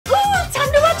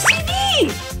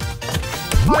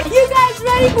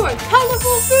Ready for a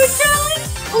colorful food challenge?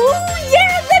 Ooh,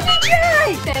 yeah, let me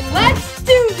try! Then let's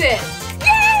do this!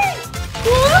 Yay!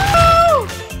 Whoa!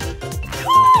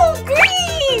 Cool,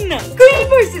 green! Green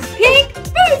versus pink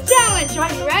food challenge!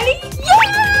 Are you ready?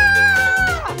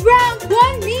 Yeah! Round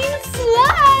 1 means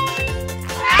slime!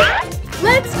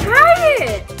 Let's try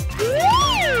it!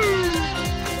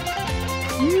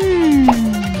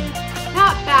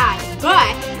 Not bad,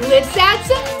 but let's add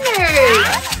some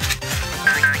nerds!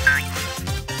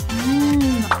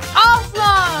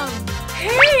 Awesome!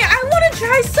 Hey, I want to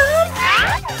try some!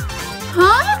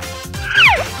 Huh?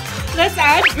 Let's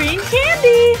add green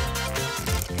candy!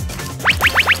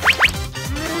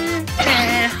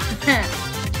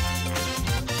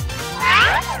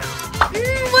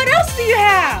 What else do you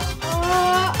have?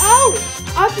 Oh!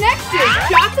 Up next is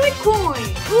chocolate coin!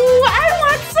 Ooh, I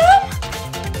want some!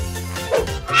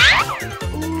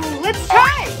 Ooh, let's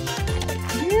try!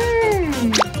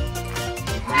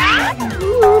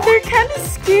 Ooh, they're kind of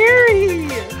scary!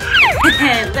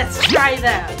 Let's try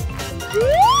them!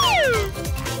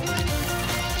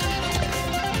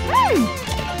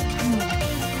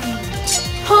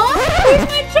 Huh? Where's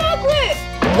my chocolate?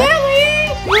 Lily!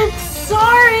 Oops,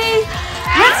 sorry!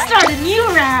 Let's start a new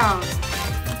round!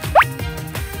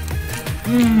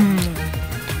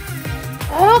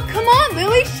 Oh, come on,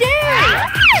 Lily, share!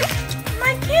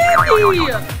 My candy!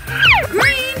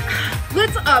 Green!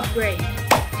 Let's upgrade.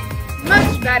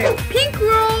 Much better. Pink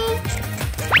roll!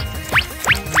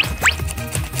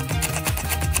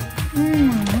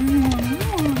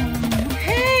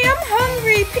 Hey, I'm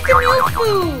hungry! Pick a new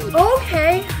food!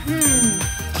 Okay.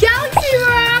 Galaxy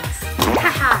rocks!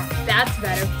 Haha, that's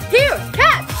better. Here,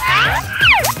 catch!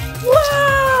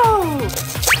 Whoa!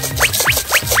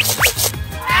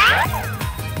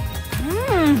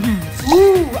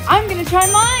 Ooh, I'm gonna try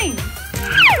mine!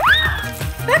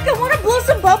 Becca, wanna blow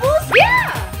some bubbles? Yeah!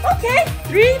 Okay,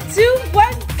 3, 2,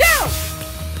 1, go!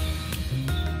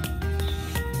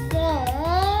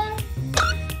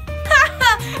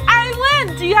 I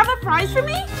win! Do you have a prize for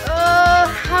me?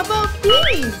 How about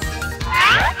these?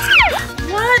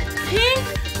 What? Pink?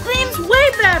 Green's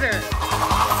way better!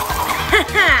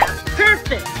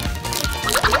 Perfect!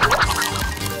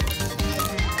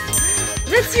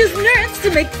 Let's use nerds to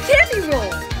make the candy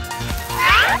roll!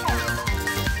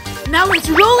 Now let's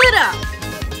roll it up!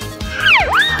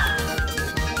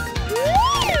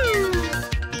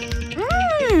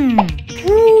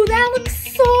 Ooh, that looks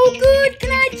so good!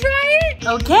 Can I try it?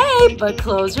 Okay, but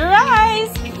close your eyes!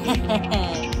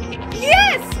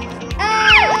 Yes!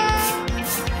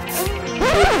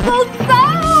 It's so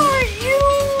sour! Ew!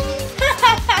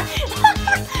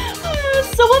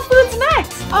 So what food's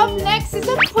next? Up next is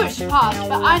a push pop,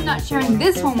 but I'm not sharing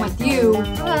this one with you.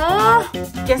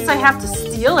 Guess I have to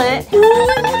steal it. Ooh,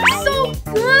 it looks so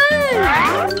good!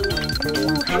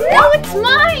 Now it's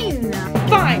mine!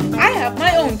 Fine, I have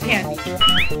my own candy.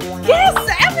 Yes,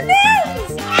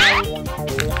 M&M's!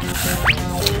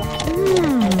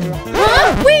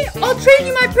 Huh? Wait, I'll trade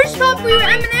you my push pop for your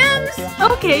M&M's!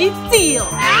 Okay, deal.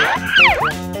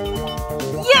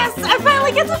 Yes, I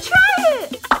finally get to try it.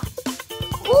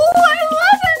 Ooh, I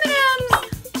love M&M's!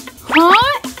 Huh?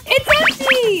 It's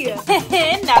empty!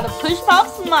 Now the push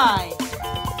pop's mine.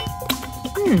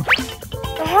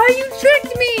 Oh, you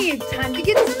tricked me! Time to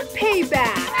get some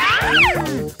payback!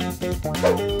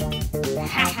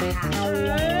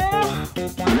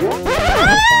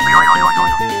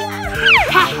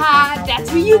 Haha, that's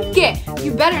what you get!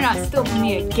 You better not steal from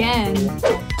me again!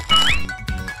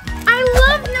 I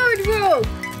love nerd rope!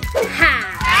 Ha!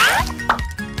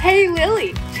 Hey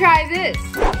Lily, try this!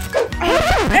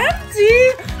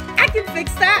 Empty? I can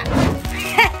fix that.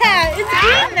 It's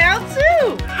green now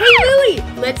too. Hey Lily,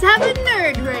 let's have a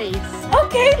nerd race!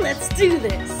 Okay, let's do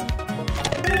this.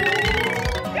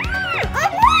 I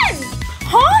won!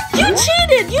 Huh? You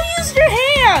cheated! You used your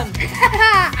hand!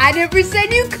 I never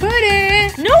said you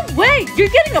couldn't! No way! You're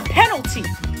getting a penalty!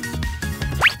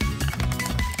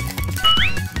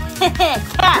 Cat!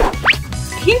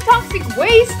 You toxic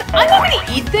waste! I'm not gonna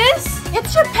eat this!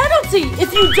 It's your penalty!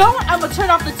 If you don't, I'm gonna turn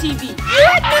off the TV.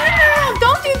 What? No!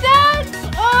 Don't do that!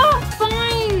 Oh,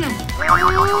 fine!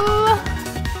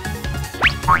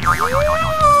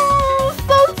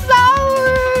 So sour!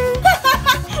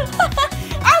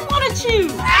 I wanna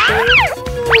choose!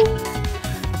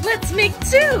 Let's make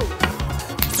 2!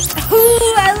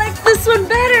 Ooh, I like this one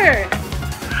better!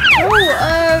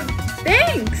 Oh,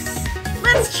 thanks!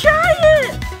 Let's try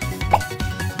it!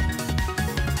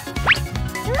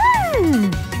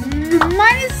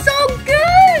 Mine is so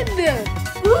good!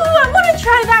 Ooh, I want to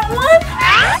try that one!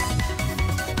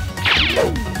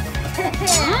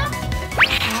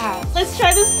 Let's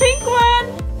try this pink one.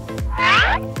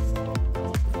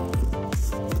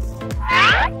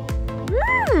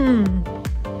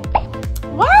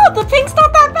 Wow, the pink's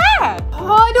not that bad.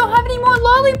 Oh, I don't have any more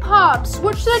lollipops.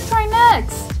 What should I try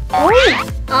next? Oh,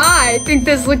 I think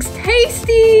this looks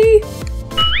tasty.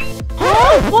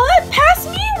 Oh, what? Pass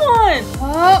me one.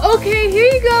 Oh, okay, here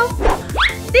you go.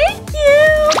 Thank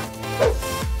you.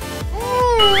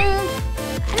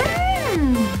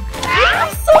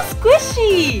 It's so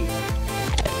squishy.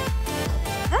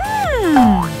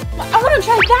 I want to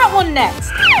try that one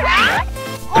next.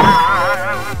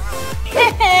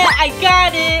 I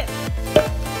got it.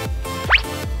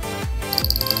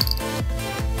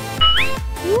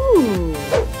 Ooh.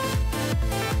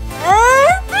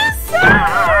 This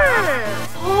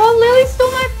sucks. Oh, Lily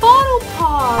stole my bottle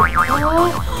pop. Oh,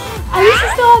 I used to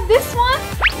still have this one.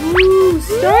 Ooh,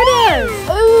 Stardust.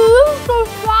 Ooh, so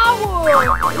sour.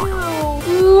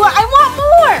 Ooh, I want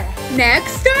more.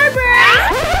 Next,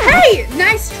 Starburst. Hey,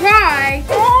 nice try.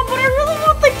 Oh, but I really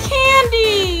want the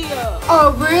candy.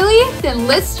 Oh, really? Then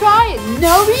let's try a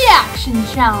no reaction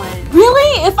challenge.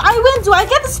 Really? If I win, do I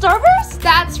get the Starburst?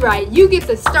 That's right. You get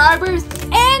the Starburst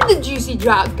and the Juicy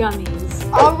Drop gummies.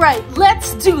 All right,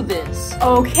 let's do this.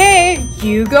 Okay,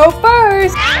 you go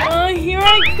first. Here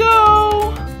I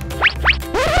go.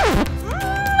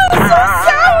 It's so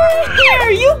sour. Here,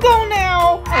 you go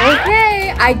now.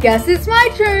 Okay, I guess it's my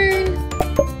turn.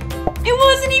 It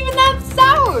wasn't even that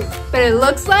sour, but it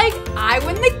looks like I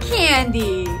win the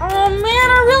candy. Oh man,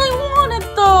 I really wanted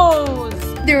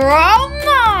those. They're all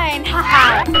mine,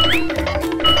 haha.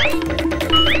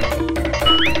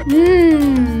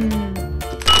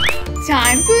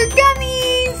 Time for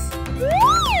gummies.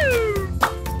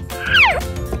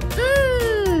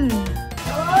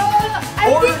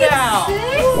 Order now.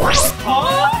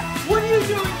 Huh? What are you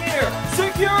doing here?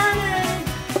 Security!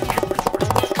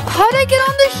 How'd I get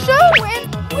on the show? And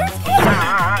where's Kevin?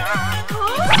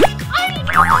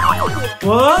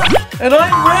 What? And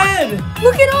I'm red!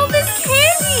 Look at all this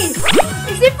candy!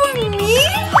 Is it for me?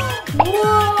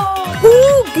 Whoa!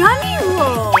 Ooh, gummy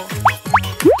roll!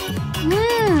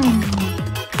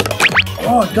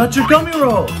 Oh, I got your gummy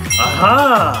roll!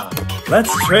 Aha!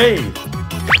 Let's trade!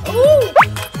 Ooh!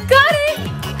 Got it!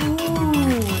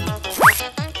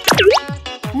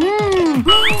 Ooh!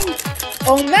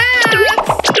 Oh, Max!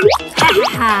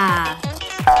 Ha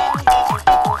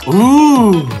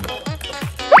Ooh!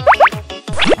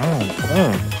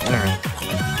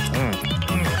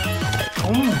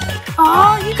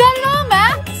 Oh, you got it all,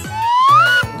 Max!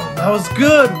 That was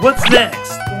good! What's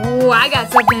next? Oh, I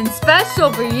got something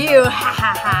special for you! Ha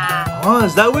ha ha! Oh,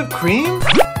 is that whipped cream?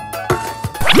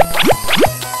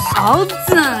 All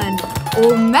done!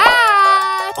 Oh,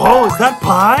 Max! Oh, is that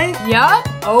pie? Yup,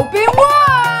 open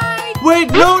wide!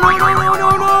 Wait, no!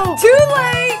 Too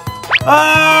late!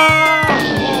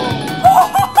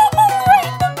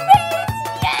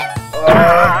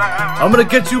 I'm gonna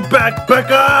get you back,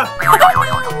 Becca!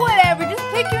 Whatever, just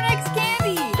pick your next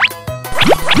candy.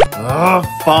 Oh,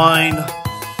 fine.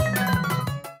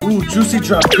 Ooh, Juicy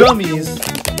Drop gummies.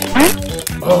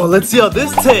 Oh, let's see how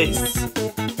this tastes.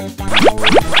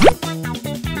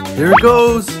 Here it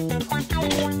goes.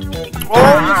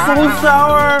 Oh, it's so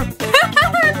sour.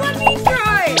 Let me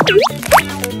try.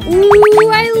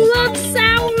 Ooh, I love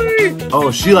sour.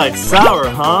 Oh, she likes sour,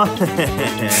 huh?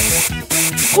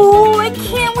 Oh, I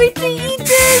can't wait to eat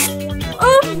this.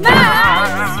 Oh,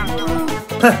 Max.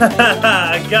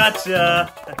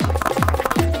 Gotcha.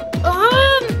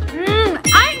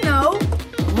 I know.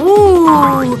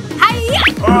 Ooh, hi-ya.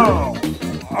 Oh.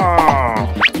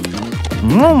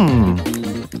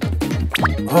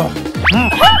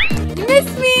 You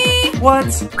missed me.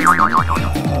 What?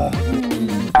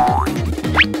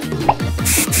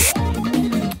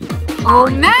 Oh,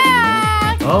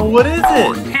 Max. Oh, what is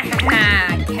it?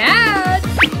 Cat.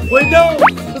 Wait, no.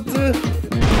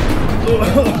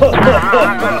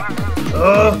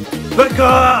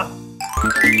 Becca.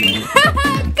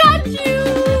 Got you.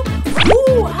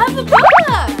 Ooh, have a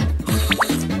bubba.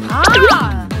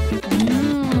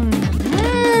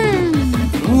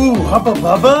 Ooh, Hubba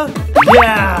Bubba?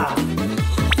 Yeah!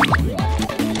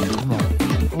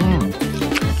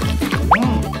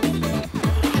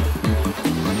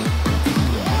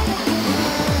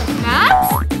 Max?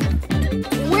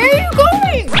 Where are you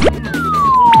going?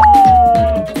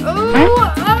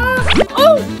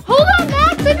 Oh, hold on,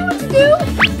 Max. I know what to do.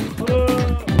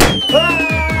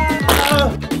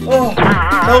 Oh,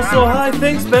 that was so high.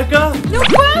 Thanks, Becca. No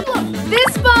problem.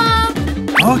 This bump.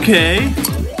 Okay.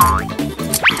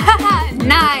 Haha,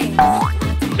 nice.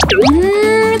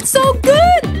 It's so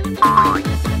good.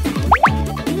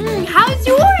 How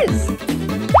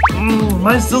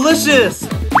mine's delicious.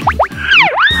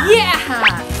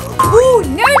 Yeah! Ooh,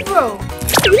 nerd rope!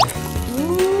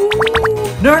 Ooh.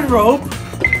 Nerd rope.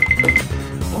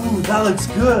 Ooh, that looks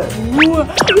good. Ooh.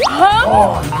 Huh?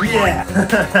 Oh, yeah.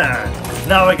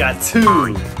 Now I got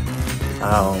 2.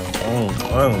 Ow.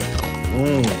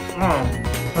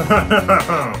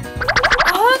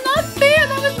 Oh, not fair!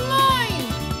 That was mine!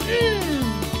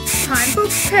 Time for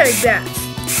payback.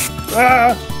 I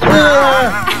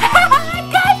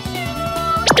got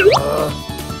you!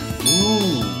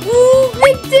 Ooh,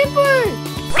 Big Dipper!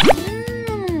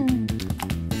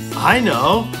 I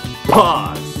know.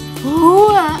 Pause.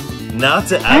 Ooh. Now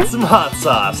to add some hot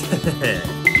sauce.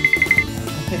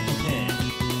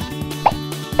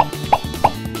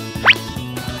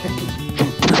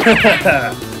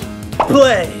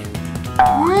 Play.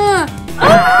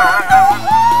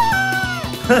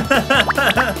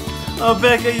 Oh,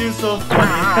 Becca, you're so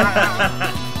funny.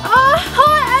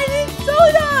 I need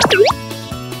soda!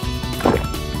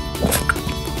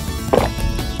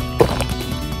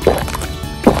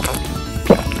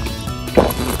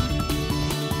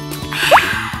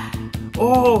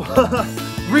 Oh,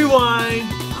 rewind.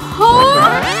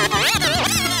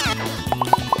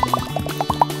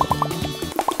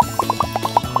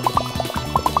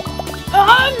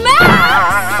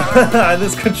 Max!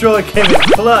 This controller came in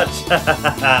clutch.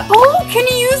 Oh, can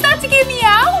you use that to get me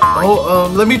out?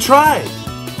 Oh, let me try.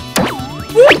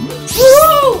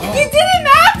 Whoa! You did it,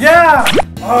 Max! Yeah!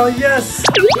 Oh, yes.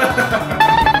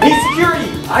 Hey,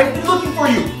 security! I've been looking for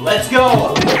you. Let's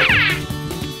go.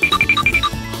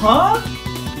 Huh?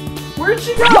 Where'd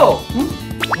she go?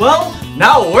 Well,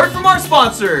 now a word from our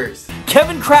sponsors.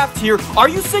 Kevin Kraft here. Are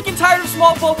you sick and tired of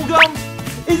small bubble gum?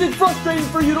 Is it frustrating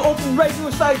for you to open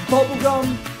regular sized bubble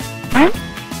gum?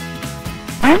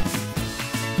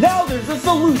 Now there's a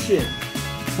solution.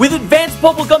 With advanced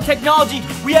bubblegum technology,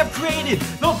 we have created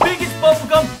the biggest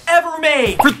bubblegum ever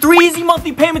made. For 3 easy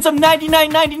monthly payments of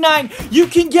 $99.99, you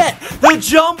can get the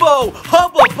Jumbo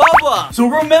Hubba Bubba. So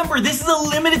remember, this is a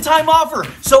limited time offer,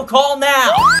 so call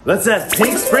now. Let's add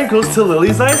pink sprinkles to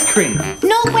Lily's ice cream.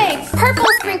 No way, purple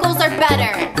sprinkles are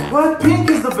better. What? Pink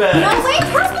is the best. No way,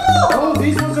 purple. Oh,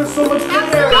 these ones are so much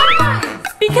better.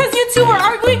 Because you two were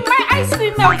arguing, my ice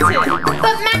cream melted.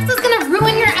 But Max is gonna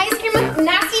ruin your ice cream with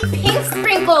nasty pink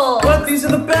sprinkles. What? These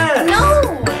are the best.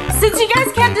 No. Since you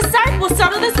guys can't decide, we'll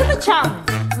settle this with a challenge.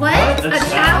 What? A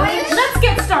challenge? Let's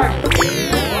get started.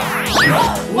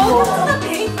 Welcome to the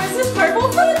pink versus purple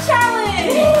food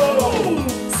challenge.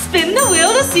 Spin the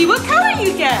wheel to see what color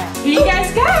you get. Here you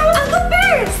guys go. I'll go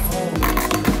first.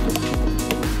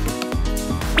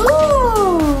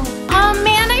 Ooh. Oh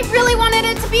man, I really wanted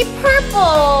it to be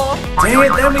purple. Dang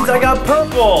it, that means I got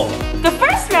purple. The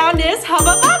first round is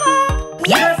Hubba Bubba.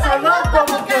 Yes, I love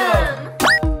bubblegum.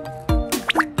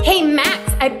 Hey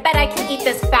Max, I bet I can eat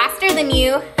this faster than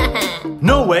you.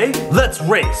 No way, let's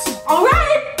race. All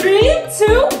right, 3,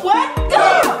 2, 1, go!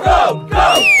 Go, go,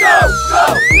 go,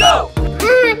 go, go.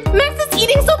 Max is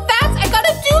eating so fast, I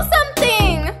gotta do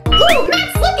something. Ooh,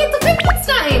 Max, look, it's a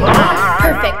Frankenstein.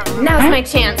 Perfect, now's my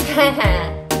chance. Ooh,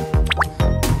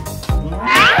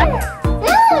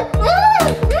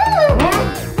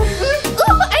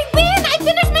 I win! I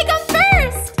finished my gum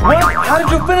first! What? How did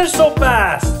you finish so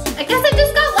fast? I guess I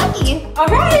just got lucky.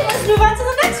 Alright, let's move on to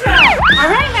the next round.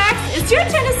 Alright, Max, it's your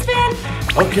turn to spin.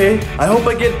 Okay, I hope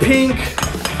I get pink.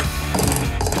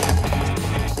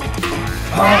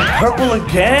 Oh, purple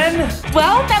again?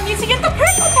 Well, that means you get the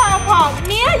purple Power Pop.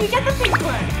 Mia, you get the pink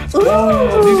one.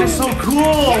 Oh, these are so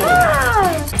cool.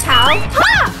 Pow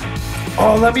pop!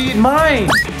 Oh, let me eat mine.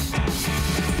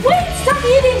 Wait, stop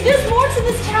eating. There's more to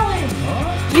this challenge.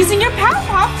 Using your Power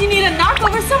Pops, you need to knock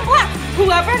over some blocks.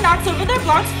 Whoever knocks over their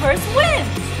blocks first wins.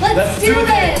 Let's do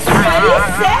this! Ready,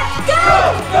 set,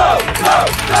 go! Go, go,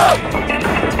 go.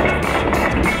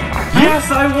 Yes,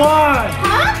 I won.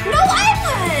 Huh? No, I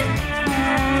won!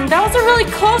 That was a really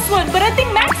close one, but I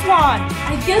think Max won.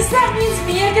 I guess that means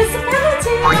Mia gets the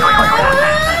penalty.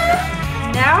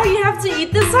 Now you have to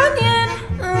eat this onion.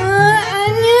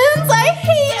 Onions? I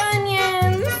hate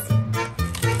onions!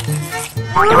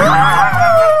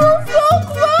 Oh, so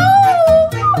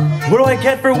close! What do I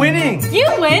get for winning? You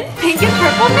win pink and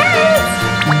purple nerds.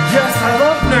 Yes, I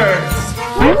love nerds.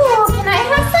 Ooh, can I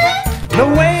have some? No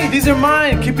way, these are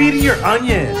mine. Keep eating your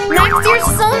onion. Max, you're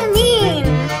so mean!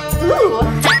 Ooh!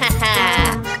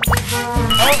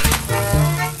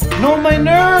 No, my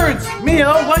nerds.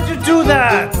 Mia, why'd you do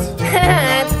that?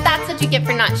 That's what you get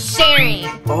for not sharing.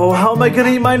 Oh, how am I gonna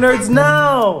eat my nerds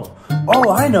now?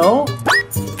 Oh, I know.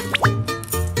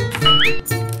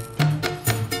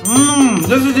 Mmm,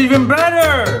 this is even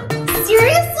better.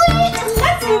 Seriously?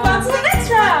 Let's let's move on to the next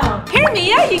round. Here,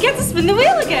 Mia, you get to spin the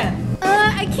wheel again.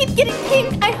 I keep getting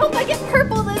pink. I hope I get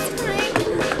purple this time.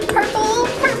 Purple,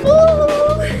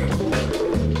 purple.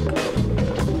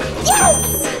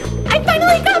 Yes! I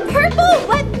finally got purple.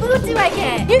 What food do I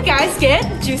get? You guys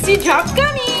get Juicy Drop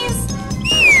Gummies.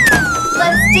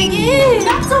 Let's dig in.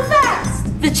 Not so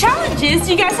fast. The challenge is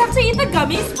you guys have to eat the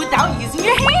gummies without using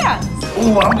your hands.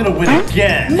 Ooh, I'm gonna win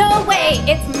again. No way.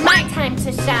 It's my time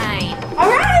to shine. All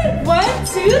right, 1,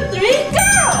 2, 3, go!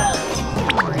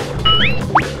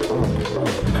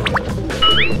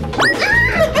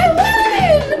 I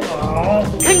won! Oh,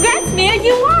 Congrats, Mia,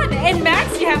 you won. And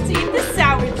Max, you have to eat the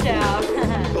sour gel.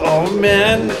 oh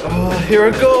man. Oh, here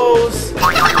it goes.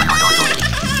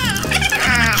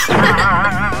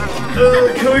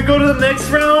 Can we go to the next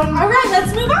round? All right,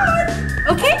 let's move on.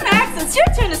 Okay, Max, it's your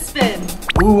turn to spin.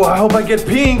 Ooh, I hope I get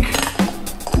pink.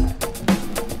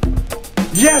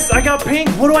 Yes, I got pink.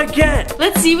 What do I get?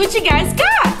 Let's see what you guys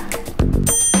got.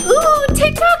 Ooh,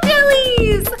 TikTok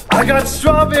jellies! I got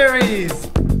strawberries.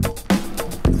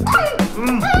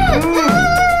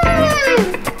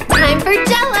 Time for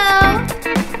Jell-O!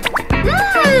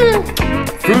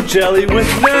 Fruit jelly with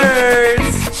nerds.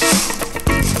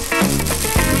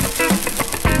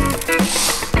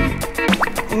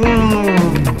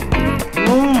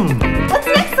 What's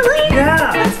next, Celine?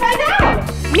 Yeah. Let's find out.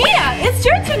 Mia, it's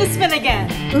your turn to spin again.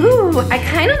 Ooh, I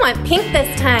kind of want pink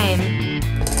this time.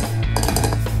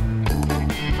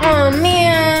 Oh,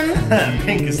 man.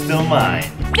 Pink is still mine.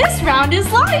 This round is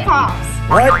lollipops.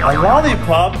 What? A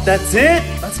lollipop? That's it?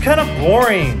 That's kind of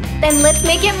boring. Then let's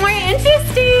make it more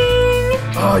interesting.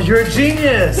 Oh, you're a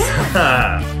genius.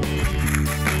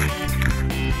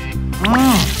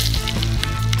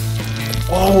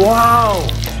 Oh, wow.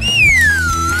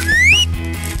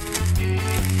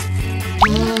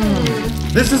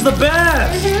 This is the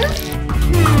best.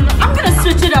 I'm gonna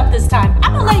switch it up this time.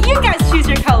 I'm gonna let you guys choose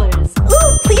your colors.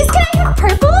 Ooh, please can I have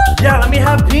purple? Yeah, let me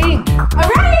have pink. All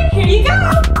right, here you go.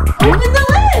 Open the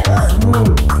lid.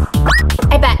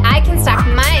 I bet I can stack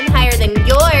mine higher than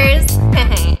yours.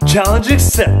 Challenge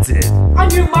accepted. On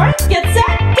your mark, get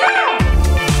set, go.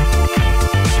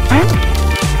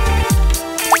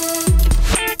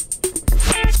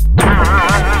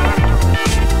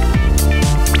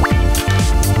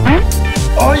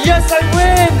 Oh, yes, I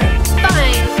win.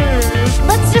 Fine.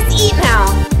 Let's just eat now.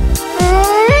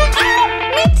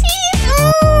 My teeth.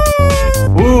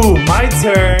 Ooh, my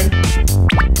turn.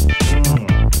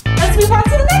 Let's move on to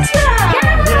the next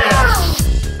round.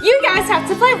 Yeah. You guys have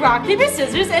to play rock, paper,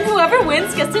 scissors, and whoever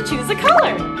wins gets to choose a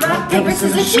color. Rock, paper,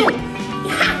 scissors, shoot.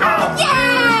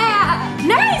 Yeah!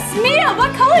 Nice, Mia,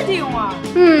 what color do you want?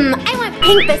 I want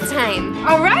pink this time.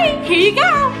 All right, here you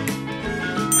go.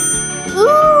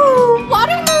 Ooh,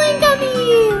 watermelon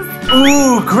gummies.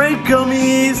 Ooh, grape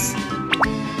gummies.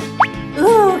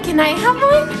 Ooh, can I have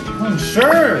one? Oh,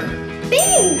 sure.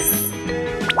 Thanks.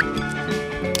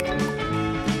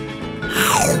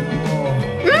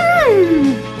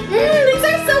 These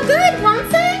are so good,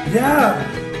 Ponce. Yeah.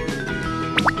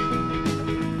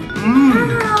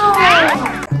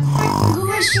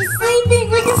 Ooh, she's sleeping.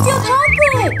 We can steal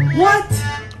chocolate. What?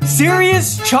 Serious?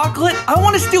 Chocolate? I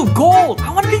want to steal gold.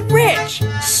 I want to be rich.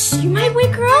 Shh, you might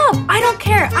wake her up. I don't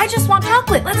care. I just want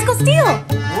chocolate. Let's go steal.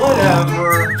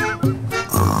 Whatever.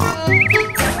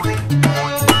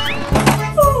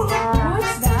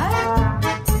 What's that?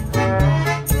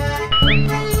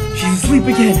 She's asleep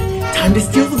again. Time to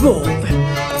steal the gold.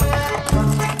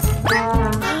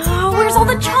 Oh, where's all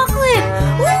the chocolate?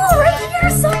 Ooh, right here,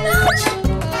 so much.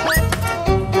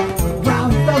 Wow,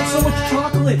 you found so much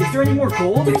chocolate. Is there any more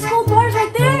gold? There's gold bars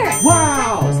right there.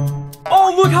 Wow.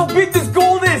 Oh, look how big this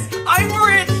gold is. I'm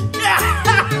rich.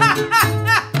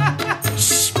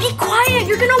 Shh, be quiet.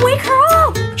 You're gonna wake her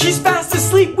up. She's fast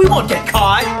asleep. We won't get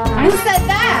caught. Who said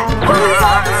that? Police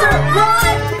officer,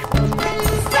 run!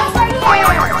 Stop right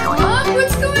here!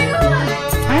 What's going on?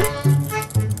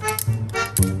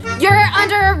 You're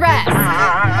under arrest.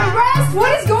 Arrest?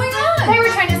 What is going on? They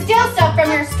were trying to steal stuff from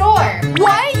your store.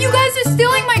 What? You guys are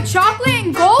stealing my chocolate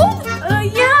and gold?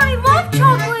 Yeah, I love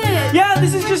chocolate. Yeah,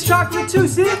 this is just chocolate too,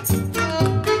 see?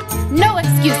 No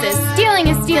excuses. Stealing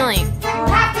is stealing. You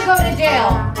have to go to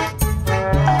jail.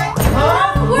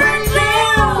 Huh? We're in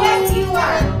jail. Yes, you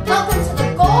are. Welcome to the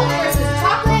Gold versus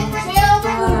Chocolate Jail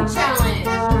Food Challenge.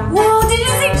 Whoa, did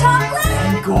you say chocolate?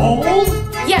 And gold?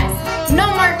 Yes, no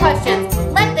more questions.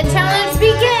 Let the challenge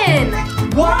begin.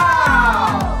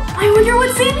 Wow! I wonder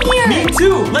what's in here. Me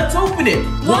too. Let's open it.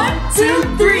 1, 2,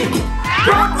 3.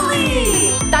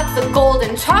 Broccoli. That's the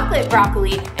golden chocolate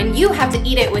broccoli, and you have to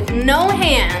eat it with no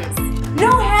hands.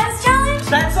 No hands challenge?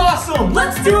 That's all Awesome!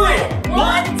 Let's do it!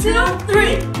 1, 2,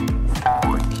 3!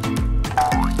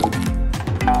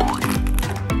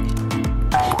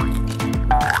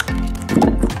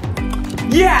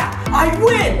 Yeah! I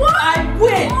win! I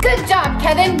win! Good job,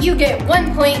 Kevin. You get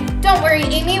 1 point. Don't worry,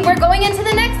 Amy. We're going into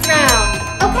the next round.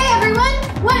 Okay, everyone.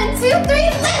 1, 2, 3,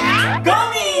 lift!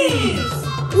 Gummies!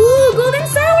 Ooh, golden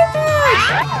sour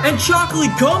patch. And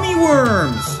chocolate gummy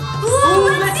worms! Ooh,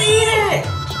 let's eat it!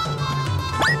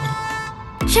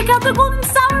 Check out the golden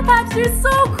sour patch. They're so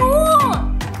cool.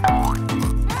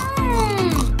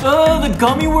 Oh, the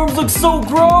gummy worms look so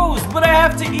gross, but I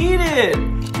have to eat it.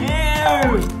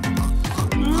 Ew.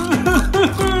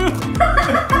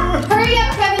 Hurry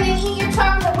up, Kevin, and eat your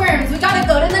chocolate worms. We gotta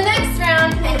go to the next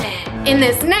round. In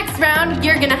this next round,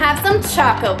 you're gonna have some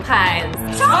choco pies.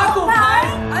 Choco pie?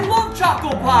 I love choco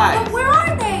pie. But where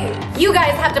are they? You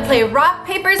guys have to play rock,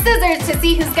 paper, scissors to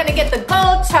see who's gonna get the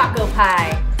gold choco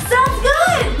pie. Sounds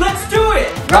good. Let's do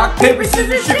it. Rock, paper,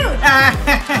 scissors, shoot.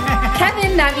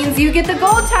 Kevin, that means you get the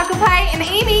gold choco pie, and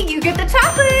Amy, you get the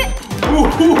chocolate. Ooh,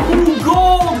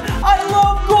 gold. I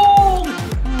love gold.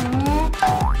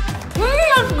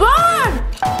 It's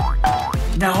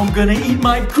good. Now I'm gonna eat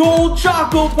my gold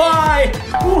choco pie.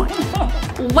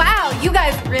 Wow, you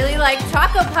guys really like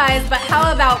choco pies, but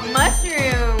how about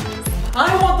mushrooms?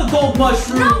 I want the gold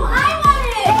mushroom. No, I want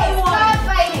it. Stop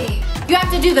fighting. You have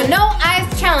to do the no eyes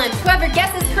challenge. Whoever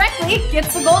guesses correctly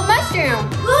gets the gold mushroom.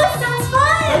 Ooh, sounds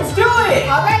fun. Let's do it.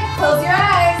 All right, close your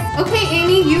eyes. Okay,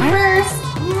 Amy, you first.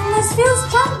 This feels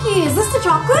chunky. Is this the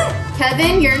chocolate?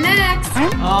 Kevin, you're next.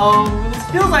 This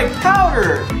feels like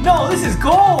powder. No, this is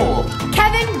gold.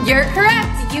 Kevin, you're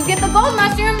correct. You get the gold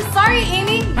mushroom. Sorry,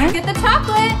 Amy, you get the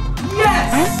chocolate.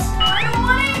 Yes. I don't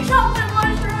want any chocolate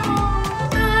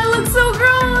mushrooms. It looks so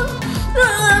gross.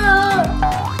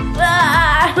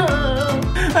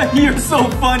 You're so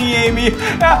funny, Amy. Who's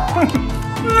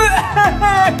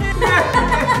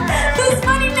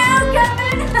funny now,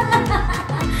 Kevin?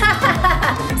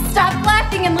 Stop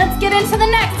laughing and let's get into the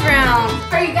next round.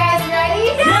 Are you guys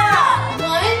ready? Yeah.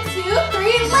 1, 2, 3,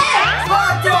 lift!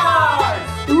 Hot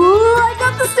dogs. Ooh, I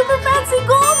got the super fancy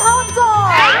gold hot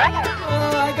dog.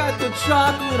 I got the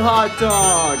chocolate hot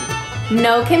dog.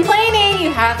 No complaining,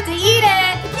 you have to eat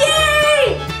it.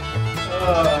 Yay!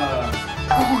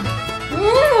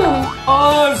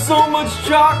 Oh, so much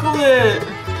chocolate.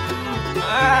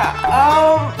 That's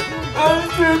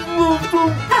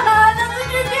what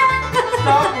you get.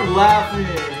 Stop laughing.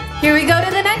 Here we go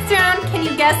to the next round. Can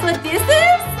you guess what this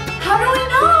is? How do we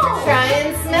know? Try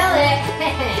and smell it.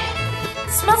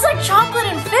 It smells like chocolate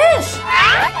and fish.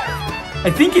 I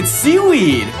think it's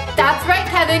seaweed. That's right,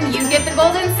 Kevin. You get the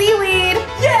golden seaweed.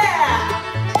 Yeah!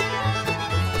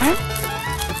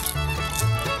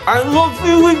 I love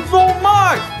seaweed so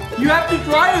much. You have to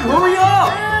try it. Hurry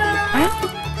up.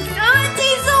 It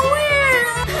tastes so weird.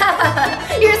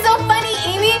 You're so funny,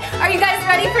 Amy. Are you guys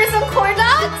ready for some corn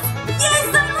dogs?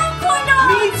 Yes, I love corn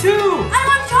dogs. Me too. I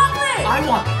want chocolate. I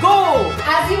want gold.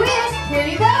 As you wish. Here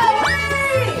you go.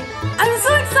 Yay! I'm so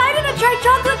excited to try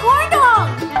chocolate corn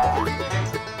dogs.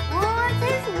 Oh, it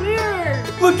tastes weird.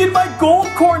 Look at my gold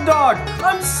corn dog.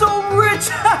 I'm so rich.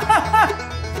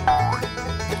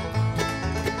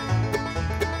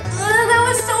 That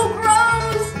was so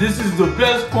gross. This is the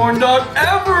best corn dog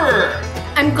ever.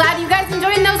 I'm glad you guys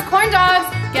enjoyed those corn dogs.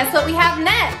 Guess what we have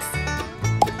next?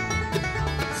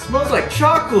 It smells like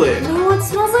chocolate. Oh, it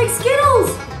smells like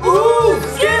Skittles. Ooh,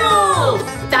 Skittles.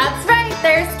 That's right,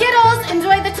 they're Skittles.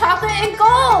 Enjoy the chocolate and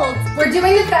gold. We're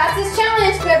doing the fastest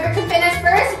challenge. Whoever can finish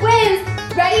first wins.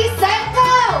 Ready, set,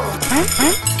 go.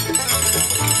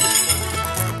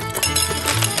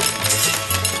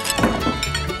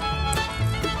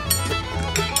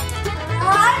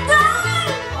 I'm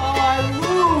done. Oh, I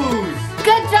lose.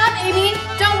 Good job, Amy.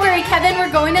 Don't worry, Kevin. We're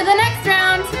going to the next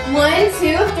round. 1, 2,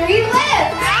 3,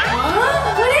 lift.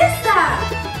 What is that?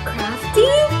 Crafty?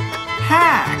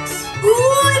 Hacks.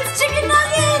 Ooh, it's chicken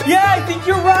nuggets. Yeah, I think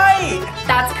you're right.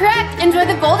 That's correct. Enjoy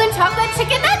the golden chocolate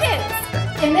chicken nuggets.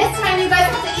 And this time, you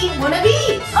guys have to eat one of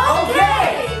each.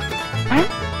 Okay.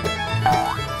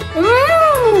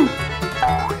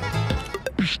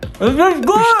 This is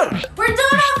good. We're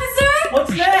done, officer.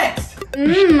 What's next?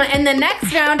 And the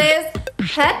next round is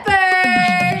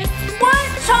peppers. What?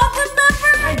 Chocolate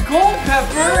pepper? My gold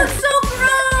pepper. That's so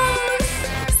gross.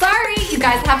 Sorry, you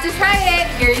guys have to try it.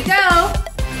 Here you go.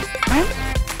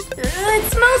 It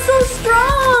smells so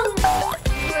strong.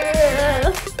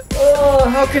 Oh,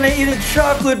 how can I eat a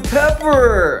chocolate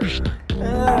pepper?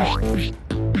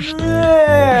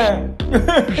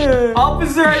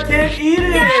 Officer, I can't eat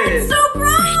it. It's so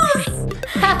gross.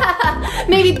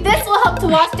 Maybe this will help to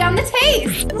wash down the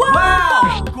taste.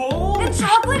 Wow! Gold? The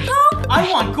chocolate Coke? I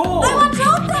want gold! I want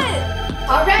chocolate!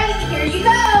 All right, here you go.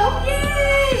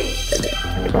 Yay!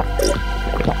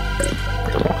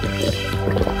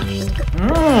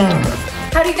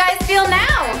 How do you guys feel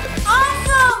now?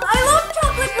 Awesome! I love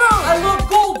chocolate Coke! I love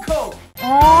gold Coke!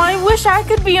 Oh, I wish I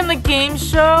could be in the game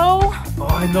show. Oh,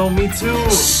 I know, me too.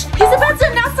 He's about to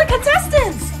announce the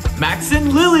contestants. Max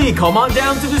and Lily, come on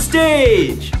down to the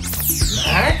stage.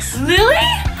 Max? Lily?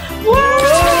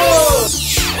 Whoa!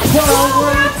 Wow,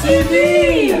 we're on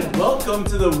TV! Welcome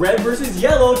to the red versus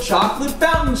yellow chocolate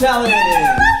fountain challenge.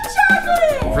 I love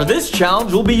chocolate! For this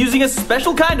challenge, we'll be using a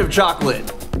special kind of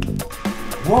chocolate.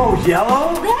 Whoa,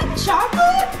 yellow? Red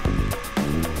chocolate?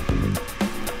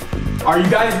 Are you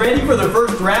guys ready for the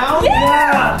first round?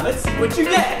 Yeah! Let's see what you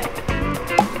get.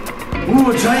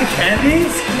 Ooh, giant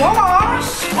candies?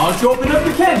 Wash! Why don't you open up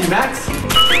your candy, Max?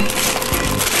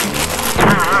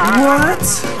 What?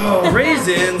 Oh,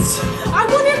 raisins. I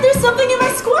wonder if there's something in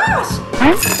my squash.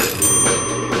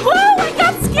 Whoa, I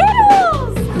got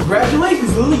Skittles!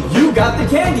 Congratulations, Lily, you got the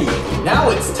candy. Now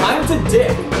it's time to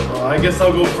dip. Oh, I guess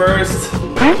I'll go first.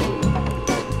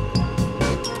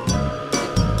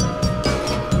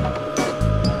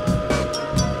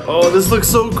 Oh, this looks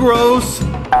so gross.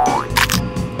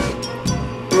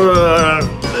 Ugh,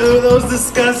 ew, that was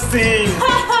disgusting.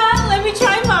 Let me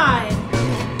try mine.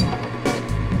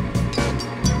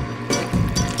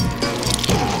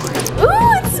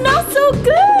 Ooh, it smells so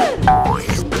good.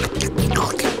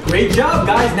 Great job,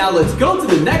 guys. Now let's go to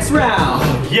the next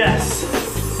round. Yes.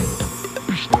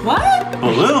 What?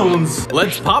 Balloons?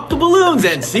 Let's pop the balloons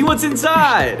and see what's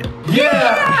inside.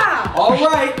 Yeah! All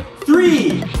right,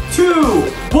 3,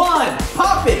 2, 1,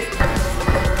 pop it.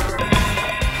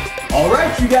 All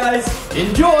right, you guys,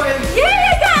 enjoy. Yeah,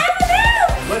 I got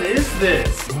M&M's! What is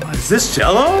this? Oh, is this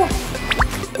Jell-O?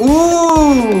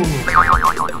 Ooh!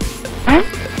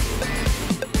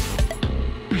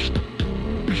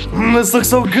 This looks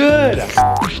so good.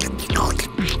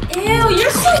 Ew,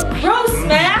 you're so gross,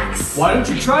 Max. Why don't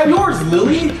you try yours,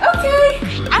 Lily? Okay,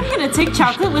 I'm gonna take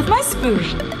chocolate with my spoon.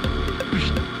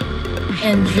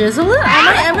 And drizzle it on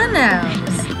my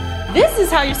M&M's. This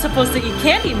is how you're supposed to eat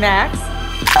candy, Max.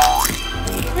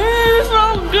 It's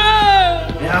so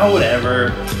good. Yeah,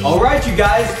 whatever. All right, you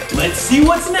guys, let's see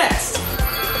what's next.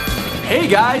 Hey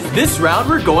guys, this round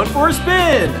we're going for a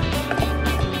spin.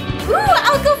 Ooh,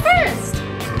 I'll go first.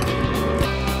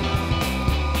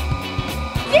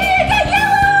 Yeah, I got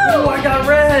yellow. Oh, I got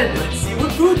red. Let's see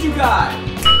what food you got.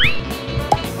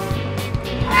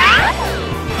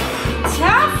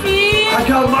 Taffy. I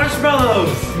got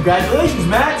marshmallows. Congratulations,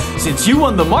 Max. Since you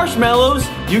won the marshmallows,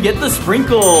 you get the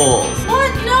sprinkles.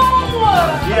 What? No.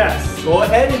 Yes. Go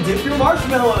ahead and dip your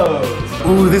marshmallows.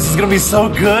 Ooh, this is gonna be so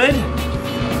good.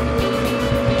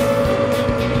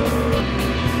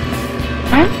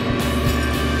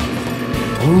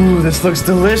 Ooh, this looks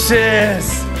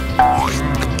delicious.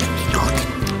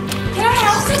 Can I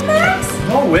have some, Max?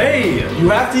 No way. You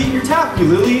have to eat your taffy,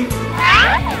 Lily.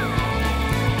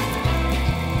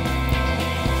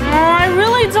 Oh, I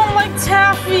really don't like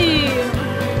taffy.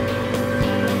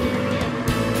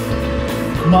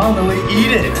 Come on, Lily,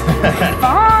 eat it.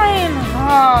 Fine.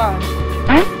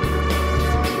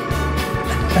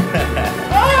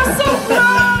 Oh, so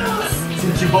gross.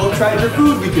 Since you both tried your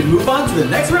food, we can move on to the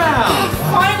next round.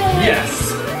 Finally. Yes.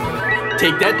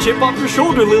 Take that chip off your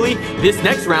shoulder, Lily. This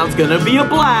next round's gonna be a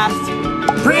blast.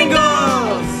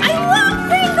 Pringles! I love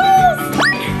Pringles.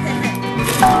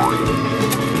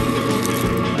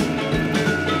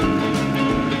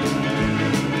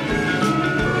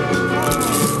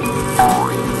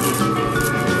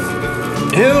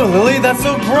 Ew, Lily, that's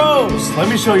so gross. Let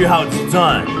me show you how it's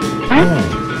done.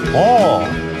 Oh.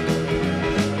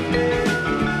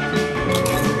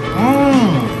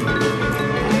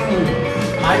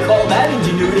 I call that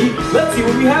ingenuity. Let's see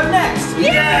what we have next.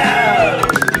 Yeah!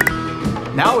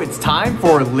 Now it's time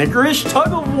for licorice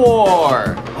tug of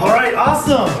war. All right,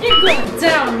 awesome. You're going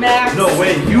down, Max. No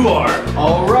way, you are.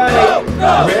 All right,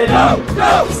 ready,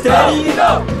 steady,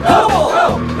 go!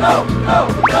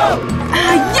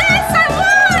 Yes, I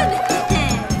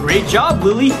won. Great job,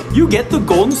 Lily. You get the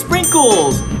golden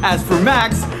sprinkles. As for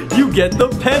Max, you get the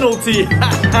penalty.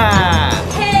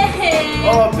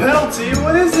 Oh, penalty?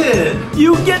 What is it?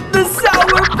 You get the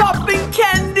sour popping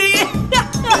candy.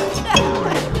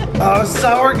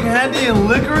 Sour candy and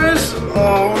licorice?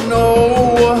 Oh no.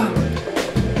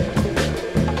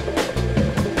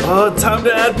 Time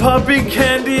to add popping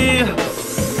candy.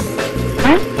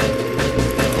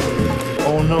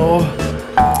 Oh no.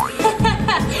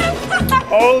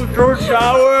 Oh, so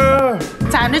sour.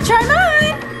 Time to try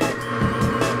mine.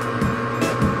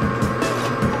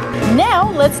 Now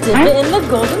let's dip it in the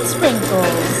golden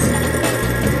sprinkles.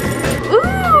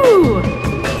 Ooh!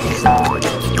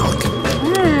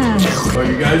 Are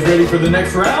you guys ready for the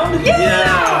next round?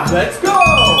 Yeah! Let's go!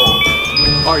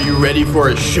 Are you ready for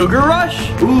a sugar rush?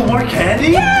 Ooh, more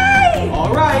candy? Yay!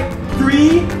 All right,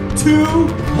 3, 2,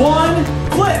 1,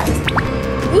 click!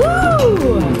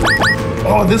 Ooh!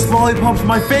 Oh, this lollipop's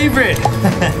my favorite.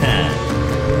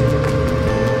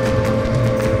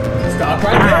 Stop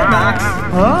right there, Max.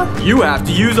 Huh? You have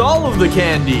to use all of the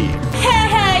candy.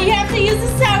 Haha, you have to use the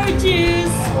sour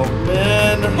juice. Oh,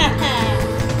 man.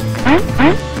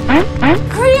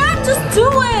 Hurry up, just do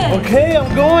it. Okay,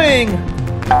 I'm going.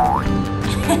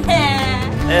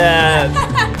 And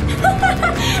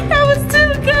That was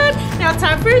too good. Now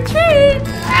time for a treat.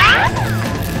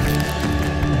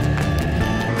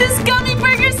 This gummy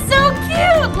burger's so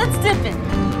cute. Let's dip it.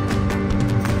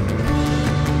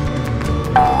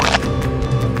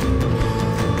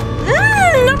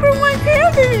 #1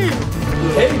 candy.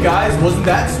 Hey guys, wasn't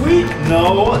that sweet?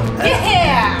 no.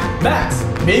 Yeah. Max,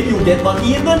 maybe you'll get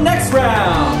lucky in the next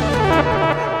round.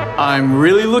 I'm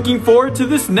really looking forward to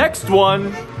this next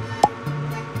one.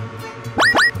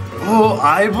 Oh,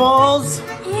 eyeballs?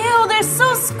 Ew, they're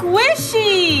so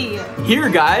squishy. Here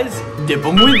guys, dip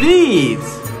them with these.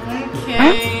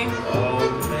 Okay. Oh,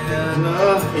 man.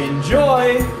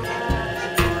 Enjoy.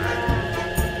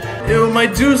 Ew, my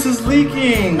juice is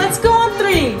leaking. Let's go on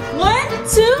 3. 1,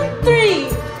 2, 3.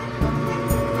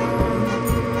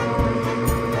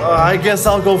 I guess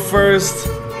I'll go first.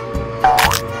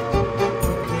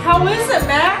 How is it,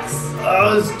 Max?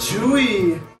 Oh, it's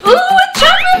chewy. Ooh, a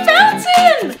chocolate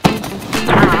fountain!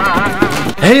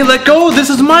 Hey, let go. This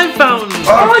is my fountain.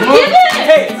 Oh, get it!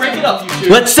 Hey, break it up, you two.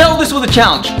 Let's settle this with a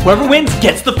challenge. Whoever wins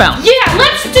gets the fountain. Yeah,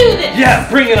 let's do this! Yeah,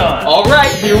 bring it on. All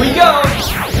right, here we go.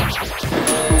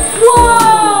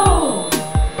 Whoa!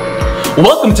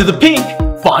 Welcome to the Pink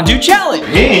Fondue Challenge.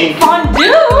 Pink?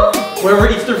 Fondue? Whoever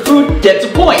eats their food gets a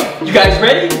point. You guys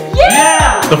ready?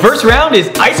 Yeah! The first round is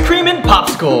ice cream and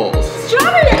popsicles.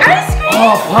 Strawberry ice cream?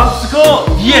 Oh, popsicle?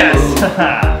 Yes.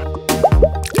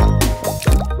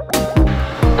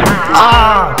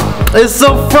 Ah, it's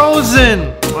so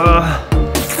frozen.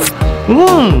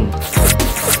 Ooh,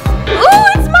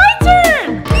 it's my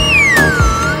turn!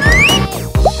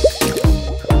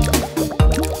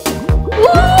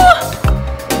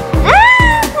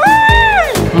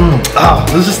 Oh,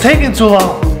 this is taking too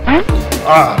long.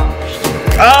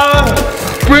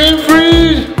 Brain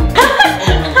freeze.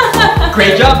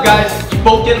 Great job, guys. You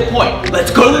both get a point.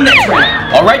 Let's go to the next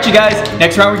round. All right, you guys.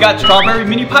 Next round, we got strawberry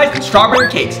mini pies and strawberry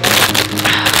cakes.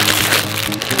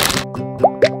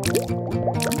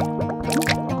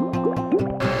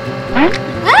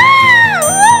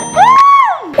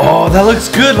 Oh, that looks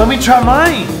good. Let me try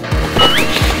mine.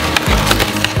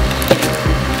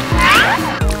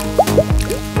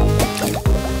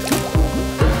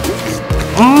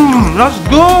 That's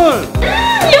good.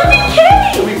 Yummy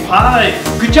cake! Yummy pie.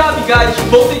 Good job, you guys. You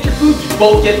both ate your food. You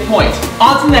both get points.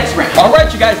 On to the next round. All right,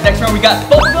 you guys. Next round, we got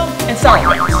bubblegum and sour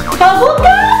belts.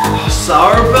 Bubblegum?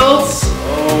 Sour belts?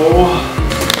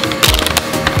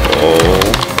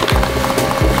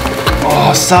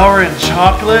 Oh, sour and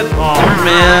chocolate? Oh,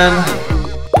 man.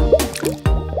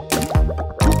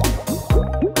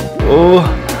 Oh.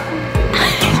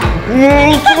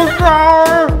 So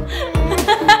sour.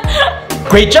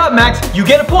 Great job, Max. You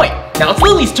get a point. Now it's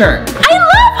Lily's turn. I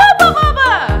love Hubba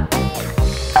Bubba!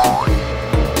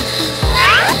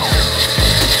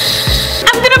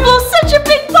 I'm gonna blow such a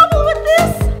big bubble with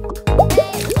this!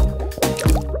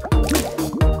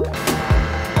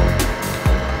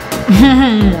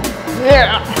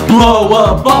 Blow a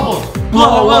bubble.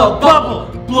 Blow a bubble.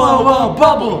 Blow a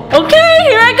bubble. Okay,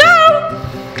 here I go!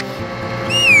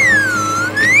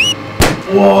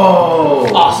 Whoa.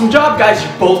 Awesome job, guys. You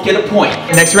both get a point.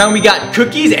 Next round, we got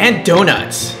cookies and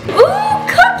donuts. Ooh,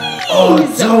 cookies! Oh,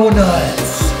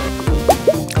 donuts.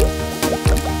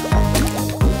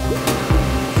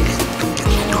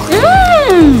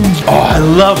 Oh, I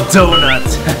love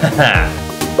donuts. That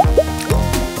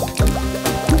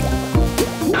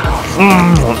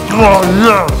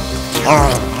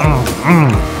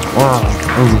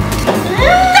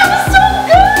was so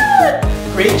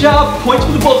good! Great job. Points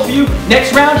for the both of you.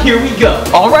 Next round, here we go.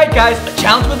 All right, guys. A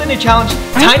challenge within a challenge.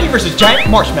 Tiny versus giant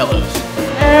marshmallows.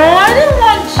 I didn't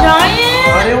want giant!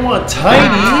 I didn't want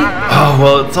tiny. Oh,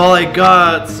 well, it's all I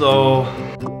got, so.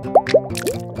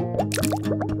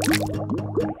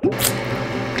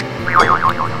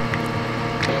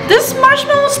 This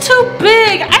marshmallow's too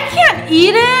big. I can't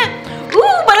eat it.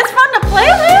 Ooh, but it's fun to play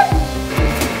with.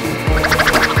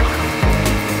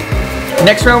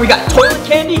 Next round we got toilet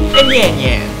candy and yan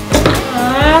yan.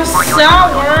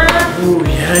 Sour. Ooh,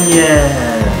 yan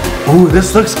yan. Ooh,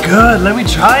 this looks good. Let me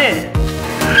try it.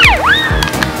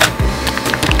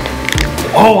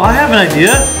 Oh, I have an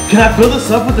idea. Can I fill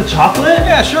this up with the chocolate?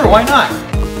 Yeah, sure, why not?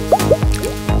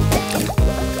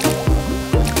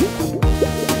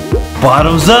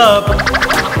 Bottoms up.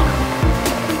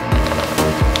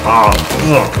 Oh,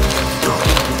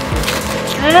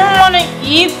 I don't want to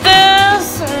eat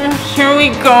this. Here we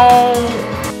go.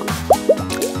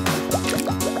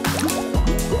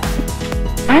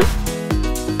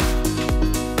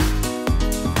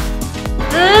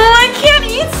 I can't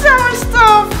eat sour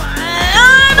stuff. I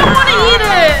don't want to eat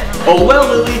it. Oh well,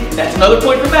 Lily, that's another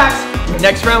point for Max.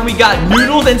 Next round we got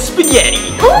noodles and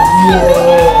spaghetti.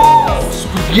 whoa,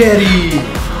 spaghetti.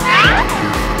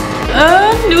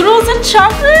 Noodles and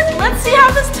chocolate? Let's see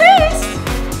how this tastes.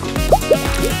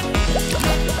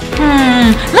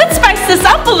 Let's spice this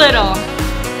up a little.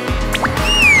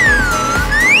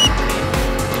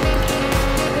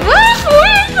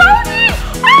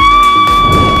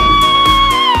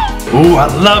 Ooh, I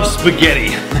love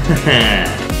spaghetti.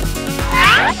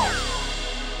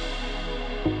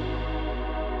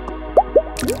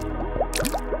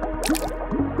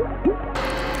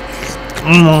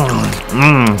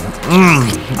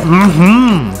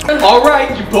 All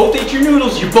right, you both ate your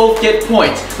noodles, you both get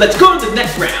points. Let's go to the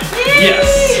next round.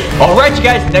 Yes. All right, you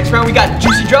guys, next round we got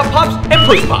juicy drop pops and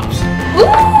push pops. Ooh,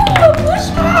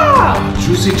 push pop.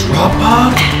 Juicy drop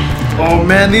pop? Oh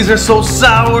man, these are so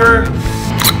sour.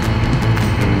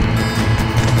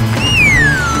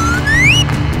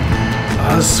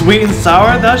 Sweet and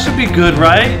sour? That should be good,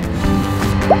 right?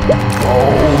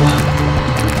 Oh.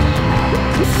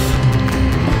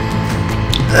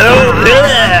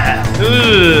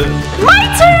 My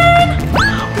turn!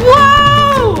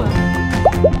 Whoa!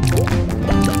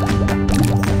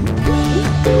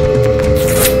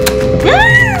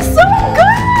 So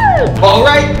good! All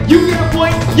right, you get a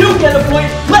point, you get a point.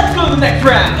 Let's go to the next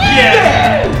round.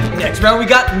 Yeah! Next round we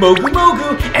got Mogu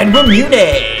Mogu and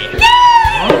Ramune.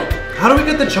 How do we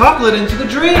get the chocolate into the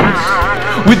drink?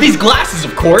 With these glasses,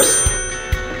 of course.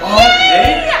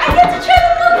 Okay. I get to try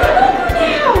the Mogu Mogu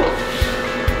now!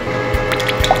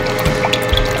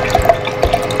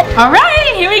 All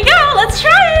right, here we go. Let's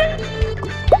try it.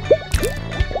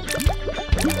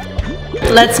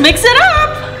 Let's mix it up.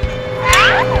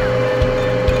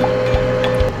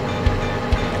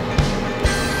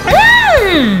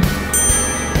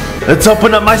 Let's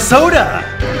open up my soda.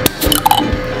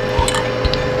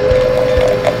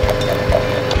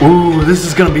 Ooh, this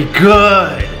is gonna be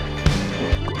good.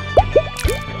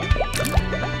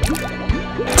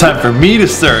 Time for me to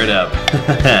stir it up.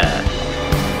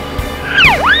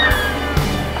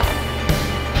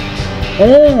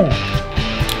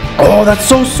 Oh, that's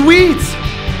so sweet. It's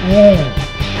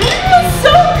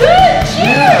so good.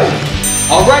 Cheers.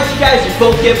 All right, you guys, you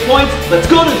both get points. Let's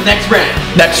go to the next round.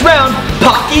 Next round,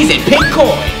 Pockies and pink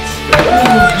coins.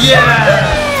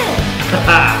 Yeah.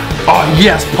 Oh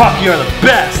yes, Pocky are the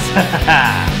best.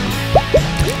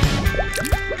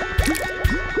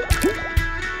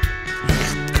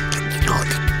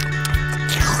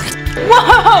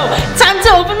 Whoa! Time to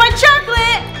open my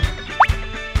chocolate!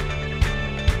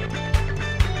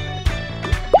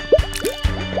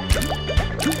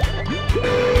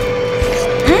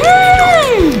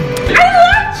 I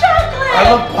love chocolate! I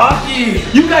love Pocky.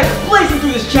 You guys are blazing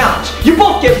through this challenge. You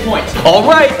both get points. All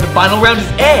right, the final round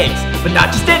is eggs, but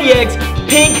not just any eggs,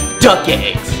 pink duck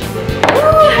eggs.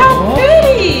 Ooh, how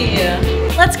pretty!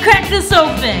 Let's crack this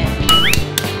open.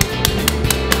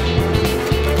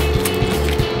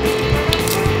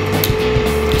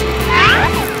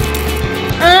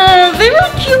 They were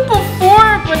cute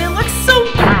before, but it looks so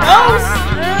gross.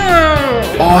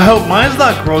 Oh, I hope mine's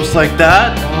not gross like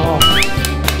that.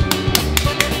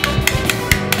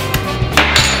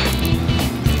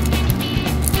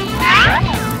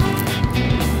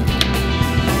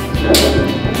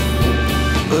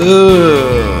 I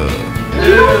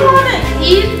don't want to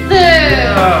eat this.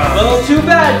 Well, too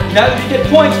bad. Now you get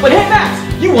points, but hey, Max,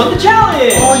 you won the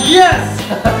challenge. Oh yes!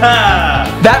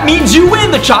 That means you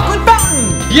win the chocolate fountain.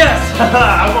 Yes!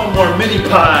 I want more mini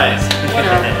pies.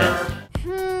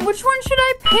 Which one should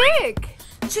I pick?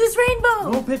 Choose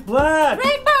rainbow. Don't pick black.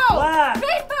 Rainbow. Black.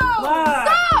 Rainbow. Black.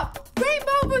 Stop.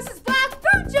 Rainbow versus black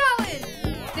fruit challenge.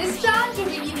 This challenge will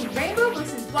give you the rainbow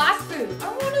versus black fruit. I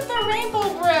wanted the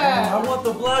rainbow bread. I want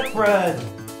the black bread.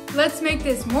 Let's make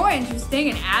this more interesting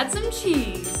and add some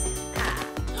cheese.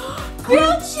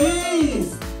 Grilled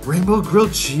cheese. Rainbow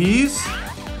grilled cheese?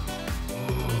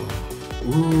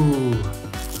 Ooh.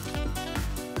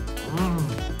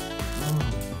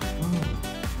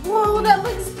 Ooh, that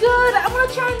looks good. I'm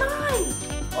gonna try mine.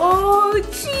 Oh,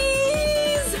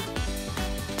 cheese.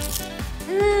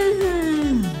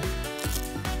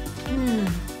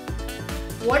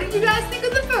 What did you guys think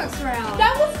of the first round?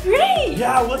 That was great.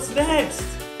 Yeah, what's next?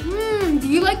 Do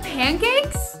you like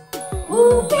pancakes?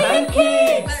 Ooh,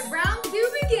 pancakes. Let round 2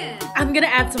 begin. I'm gonna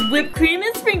add some whipped cream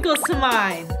and sprinkles to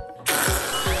mine.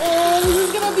 Oh, this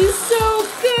is gonna be so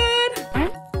good.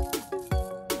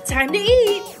 Time to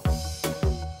eat.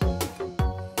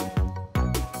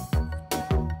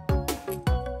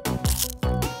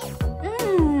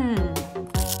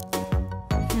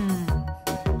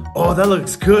 Oh, that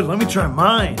looks good. Let me try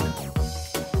mine.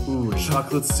 Ooh,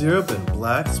 chocolate syrup and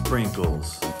black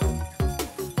sprinkles.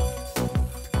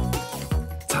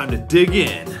 Time to dig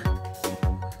in.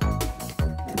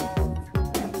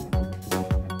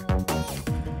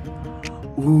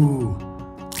 Ooh.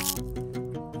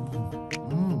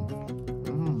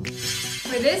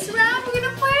 For this round, we're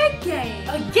gonna play a game.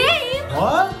 A game?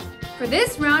 What? For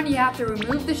this round, you have to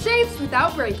remove the shapes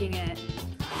without breaking it.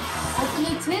 Open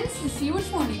the tins to see which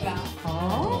one you got.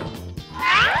 Oh.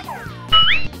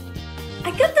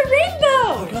 I got the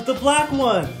rainbow. I got the black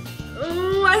one.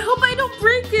 Ooh, I hope I don't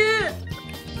break it.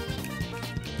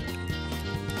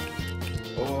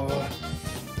 Oh,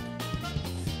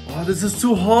 this is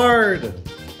too hard.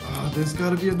 Oh, there's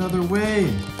gotta be another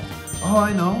way. Oh,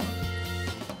 I know.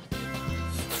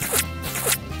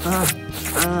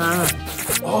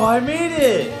 Oh, I made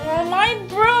it. Oh, mine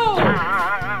broke.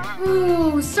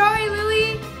 Ooh, sorry,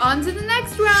 Lily. On to the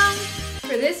next round.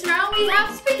 For this round, we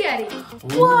have spaghetti.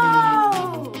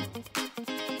 Whoa.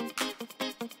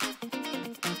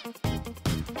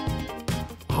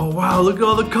 Oh, wow, look at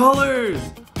all the colors.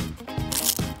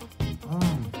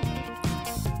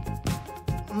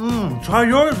 Try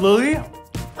yours, Lily.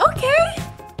 Okay.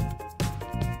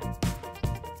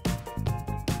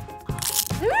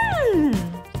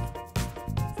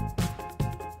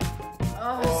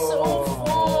 Oh, so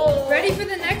full. Ready for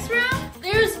the next round?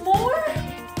 There's more?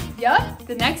 Yup,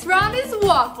 the next round is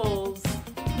waffles.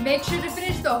 Make sure to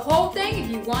finish the whole thing if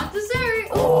you want dessert.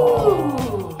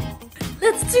 Ooh.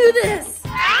 Let's do this.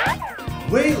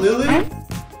 Wait, Lily.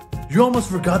 You almost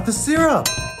forgot the syrup.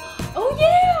 Oh,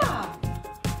 yeah.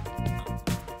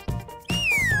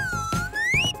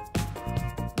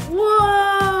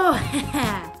 Whoa.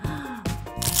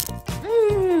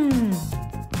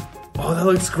 Oh, that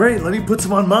looks great. Let me put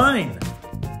some on mine.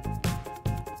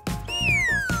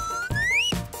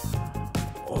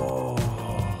 Oh.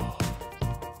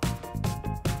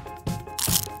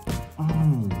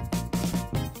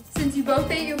 Since you both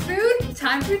ate your food,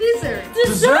 time for dessert.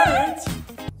 Dessert?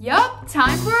 Yup,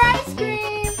 time for ice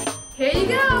cream. Here you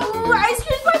go. Ooh, ice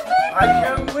cream's my favorite. I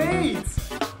can't wait.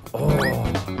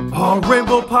 Oh,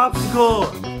 rainbow popsicle.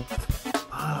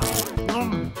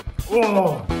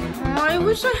 Oh. I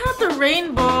wish I had the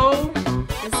rainbow.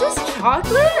 Is this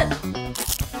chocolate?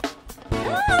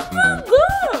 That's so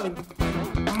good.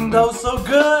 That was so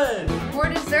good. For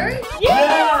dessert,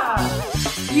 Yeah.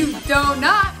 you do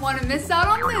not want to miss out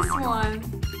on this one.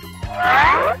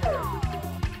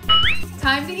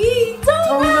 Time to eat.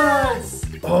 Donuts.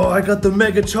 Oh, I got the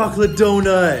mega chocolate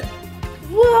donut.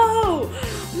 Whoa.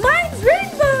 Mine's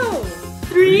rainbow.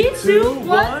 3, 2,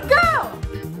 1, go.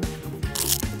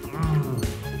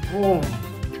 Oh.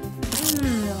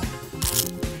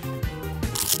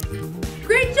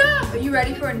 Great job. Are you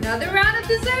ready for another round of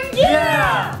dessert?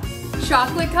 Yeah.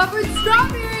 Chocolate covered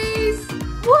strawberries.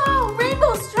 Whoa,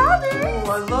 rainbow strawberries.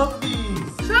 Oh, I love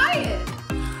these. Try it.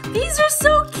 These are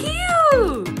so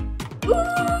cute. Ooh.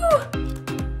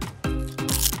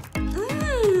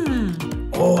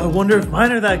 Oh, I wonder if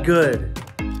mine are that good.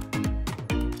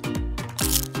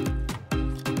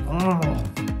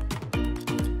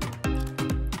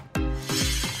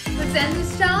 Let's end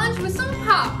this challenge with some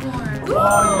popcorn.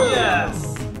 Oh,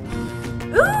 yes.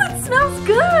 Ooh, it smells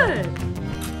good.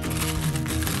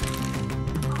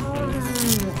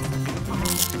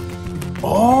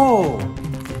 Oh.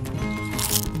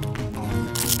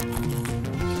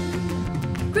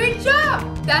 Great job.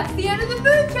 That's the end of the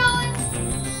food challenge.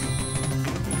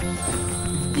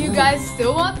 Do you guys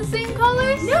still want the same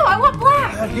colors? No, I want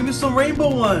black. Yeah, give me some rainbow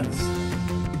ones.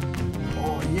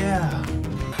 Oh, yeah.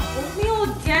 Oatmeal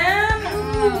again?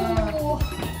 Ooh.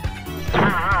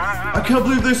 I can't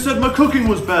believe they said my cooking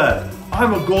was bad.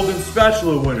 I'm a golden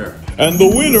spatula winner. And the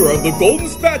winner of the Golden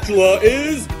Spatula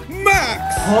is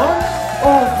Max! Huh?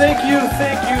 Oh, thank you,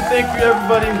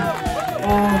 everybody.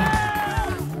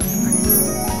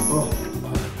 Oh,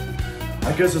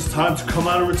 I guess it's time to come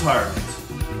out of retirement.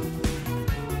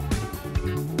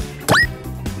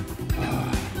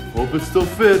 Hope it still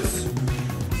fits.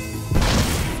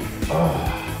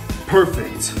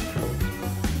 Perfect.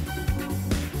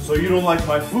 So you don't like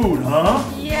my food, huh?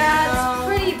 Yeah, it's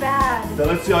pretty bad. Then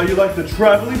let's see how you like the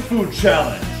traveling food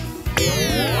challenge.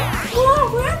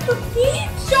 Whoa, we're at the beach!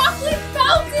 Chocolate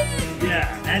fountain! Yeah,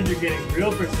 and you're getting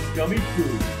real versus gummy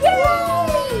food. Yay!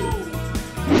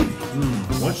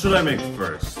 What should I make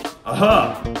first?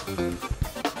 Aha!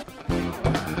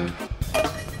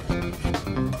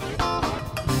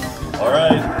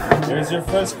 Alright, here's your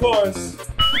first course. Is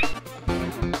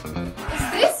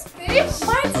this fish?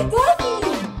 Mine's a gummy!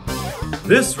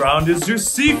 This round is your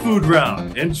seafood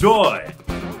round. Enjoy!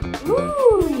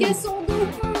 Ooh, guess I'll go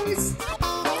first.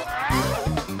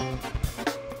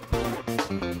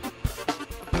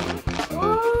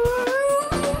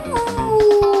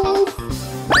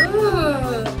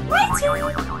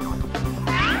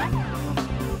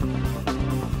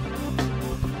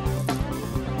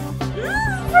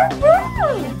 My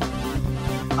turn!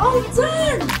 All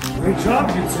done! Great job,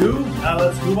 you two. Now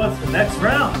let's move on to the next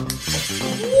round.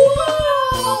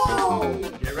 Whoa!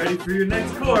 Get ready for your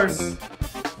next course.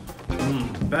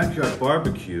 Backyard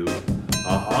barbecue.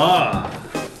 Aha!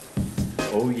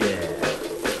 Oh yeah.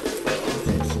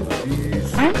 Take some of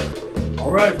these.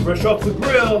 Alright, fresh off the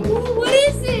grill. Ooh, what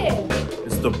is it?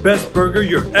 It's the best burger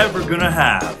you're ever gonna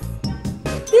have.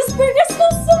 This burger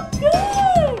smells so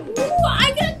good! Ooh,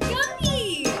 I got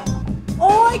gummy!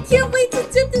 Oh, I can't wait to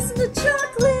dip this in the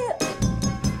chocolate!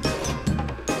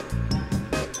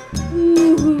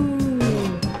 Ooh.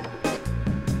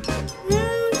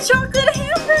 Chocolate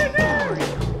hamburger!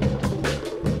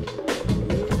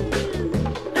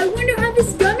 I wonder how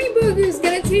this gummy burger is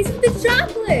gonna taste with the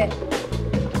chocolate.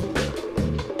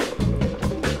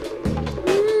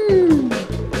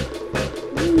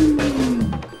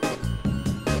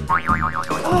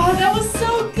 Oh, that was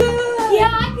so good! Yeah,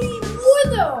 I can eat more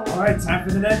though. Alright, time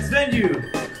for the next venue.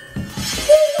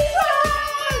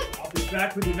 I'll be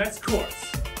back with your next course.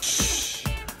 Shh.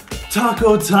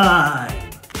 Taco time!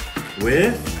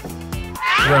 With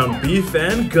ground beef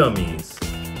and gummies.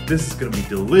 This is gonna be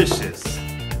delicious.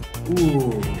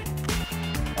 Ooh.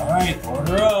 Alright,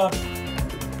 order up.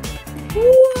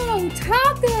 Whoa,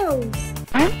 tacos!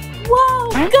 Whoa,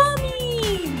 gummies!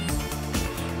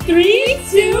 3,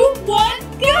 2, 1,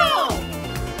 go!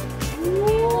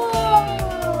 Whoa!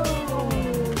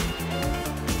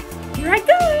 Here I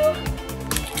go!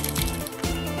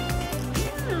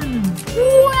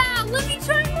 Wow, let me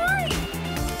try mine!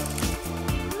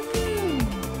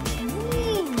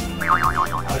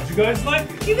 How'd you guys like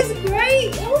it? It was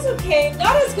great! It was okay.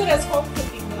 Not as good as home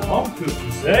cooking though. Home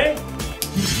cookies, eh?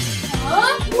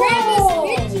 Huh? Grab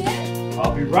this fidget!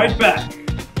 I'll be right back.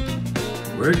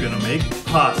 We're gonna make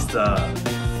pasta.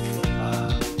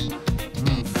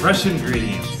 Fresh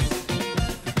ingredients.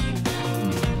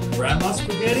 Grandma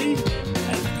spaghetti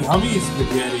and gummy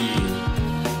spaghetti.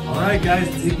 Alright guys,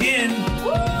 dig in.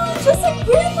 Ooh, just like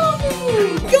grandma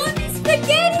made! Gummy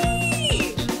spaghetti!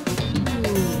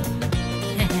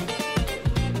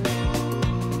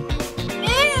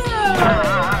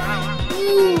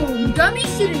 Ooh, gummy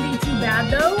shouldn't be too bad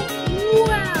though.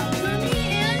 Wow, gummy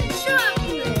and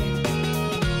chocolate.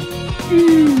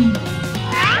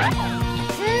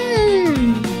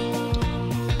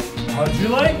 How'd you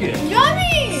like it?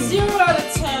 Yummy! 0 out of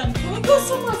 10. Can we go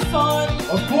somewhere fun?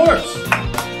 Of course.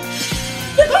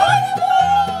 The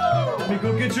carnival! Let me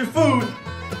go get your food.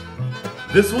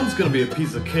 This one's gonna be a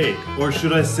piece of cake, or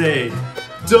should I say,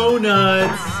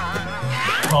 donuts.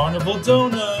 Carnival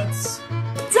donuts.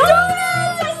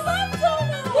 Donuts! I love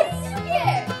donuts! What did you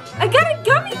get? I got a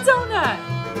gummy donut!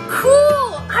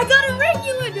 Cool! I got a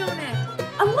regular donut.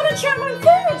 I want to try mine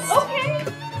first! Okay.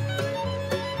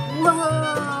 Whoa!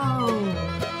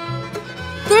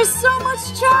 There's so much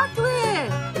chocolate!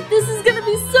 This is gonna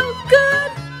be so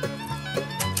good!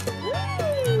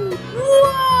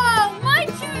 Whoa! My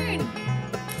turn!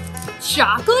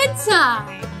 Chocolate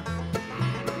time!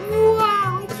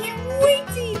 Wow, I can't wait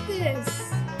to eat this!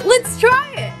 Let's try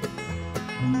it!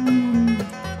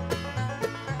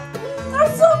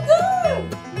 They're so good!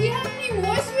 Do you have any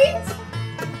more sweets?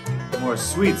 More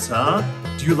sweets, huh?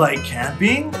 Do you like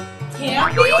camping?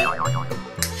 Camping?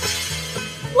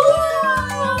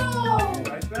 Whoa!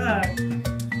 Right back.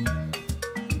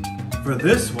 For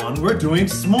this one, we're doing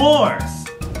s'mores.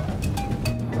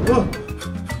 Whoa.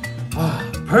 Ah,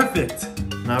 perfect.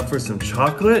 Now for some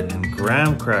chocolate and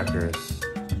graham crackers.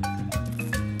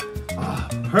 Ah,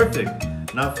 perfect.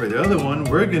 Now for the other one,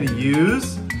 we're gonna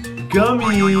use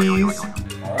gummies.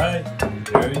 All right,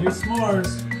 here are your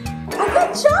s'mores. I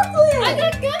got chocolate! I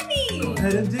got gummy! Go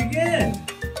ahead and dig in.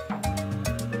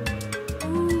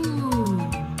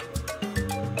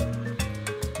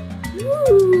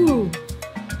 Ooh.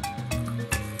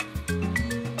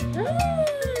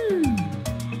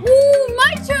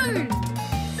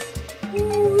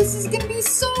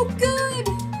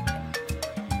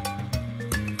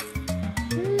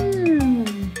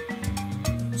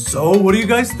 So, what do you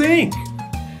guys think? 10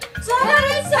 out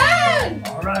of 10!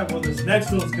 Alright, well this next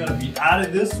one's gonna be out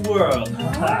of this world.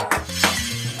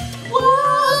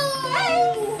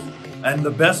 Whoa! And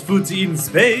the best food to eat in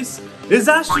space is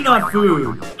astronaut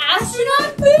food.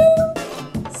 Astronaut food?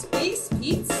 Space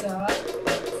pizza.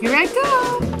 Here I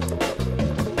go.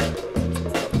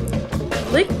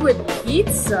 Liquid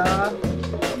pizza.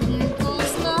 Here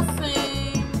goes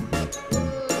nothing.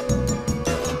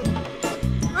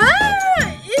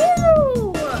 Ah,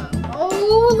 ew!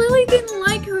 Oh, Lily didn't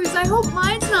like hers. I hope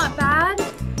mine's not bad.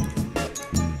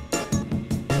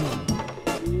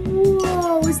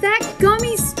 Whoa, is that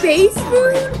gummy space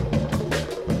food?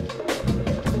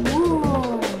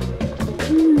 Whoa.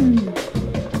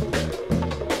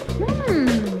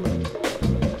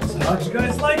 So how'd you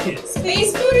guys like it?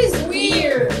 Space food is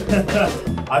weird.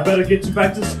 I better get you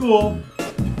back to school.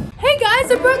 Hey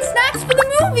guys, I brought snacks for the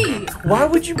movie. Why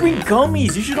would you bring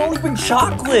gummies? You should only bring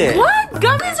chocolate. What?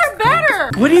 Gummies are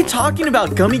better. What are you talking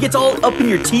about? Gummy gets all up in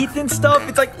your teeth and stuff.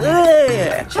 It's like,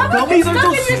 ugh. Gummies are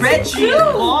so stretchy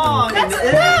and long. That's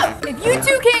enough. If you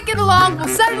two can't get along, we'll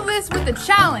settle this with a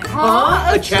challenge.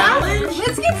 Huh? A challenge?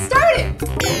 Let's get started.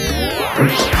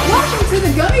 Welcome to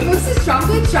the Gummy Books'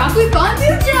 Chocolate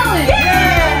Fondue Challenge.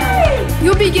 Yay!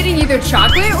 You'll be getting either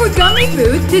chocolate or gummy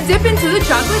food to dip into the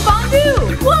chocolate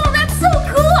fondue. Whoa, that's so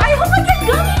cool. I hope I get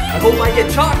gummies. I hope I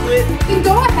get chocolate. Then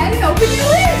go ahead and open your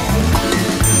lid.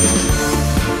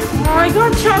 Oh, I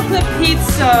got chocolate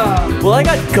pizza. Well, I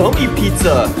got gummy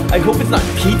pizza. I hope it's not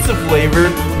pizza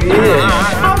flavored. Yeah.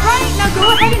 All right, now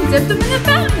go ahead and dip them in the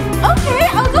fountain. Okay,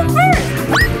 I'll go first.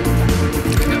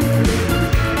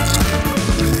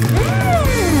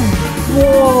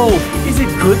 Whoa, is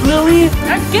it good, Lily?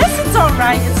 I guess it's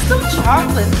alright. It's still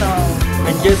chocolate though.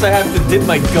 I guess I have to dip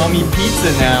my gummy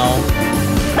pizza now.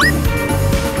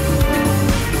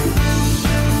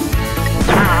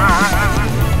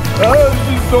 Oh, this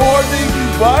is so hard to even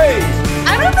bite.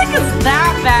 I don't think it's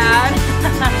that bad.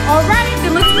 All right,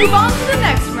 then let's move on to the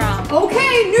next round.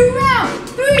 Okay, new round.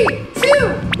 3,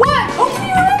 2, 1. Open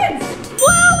your lids.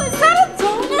 Whoa, is that a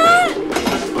donut?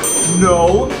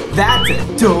 No, that's a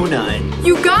donut.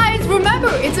 You guys,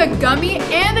 remember, it's a gummy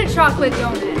and a chocolate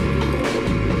donut.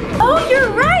 Oh,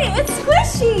 you're right. It's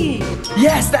squishy.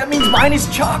 Yes, that means mine is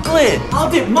chocolate. I'll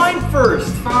dip mine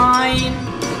first. Fine.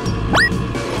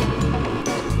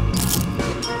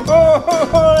 Oh,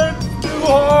 it's too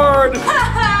hard.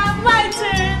 Haha, my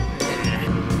turn.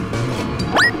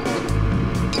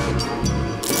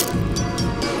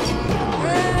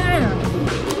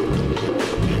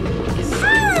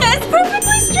 It's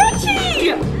perfectly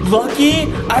stretchy.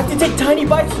 Lucky, I have to take tiny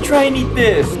bites to try and eat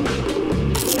this.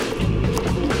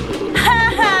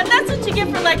 Haha, that's what you get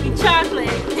for liking chocolate.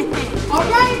 All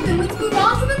right, then let's move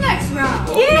on to the next round.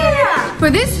 Yeah. For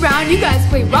this round, you guys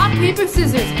play rock, paper,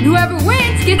 scissors, and whoever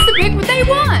wins gets to pick what they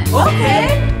want.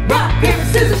 Okay. Rock, paper,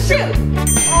 scissors, shoot.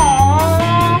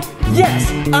 Aww. Yes,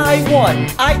 I won.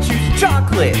 I choose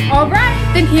chocolate. All right,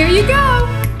 then here you go.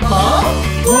 Huh?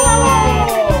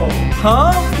 Whoa!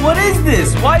 Huh? What is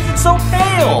this? Why is it so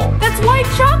pale? That's white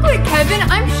chocolate, Kevin.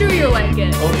 I'm sure you'll like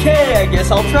it. Okay, I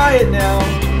guess I'll try it now.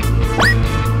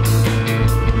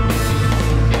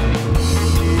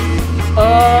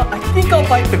 I think I'll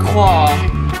bite the claw.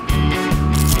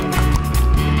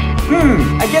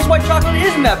 I guess white chocolate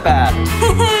isn't that bad.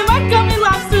 My gummy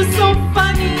lobster is so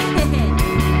funny.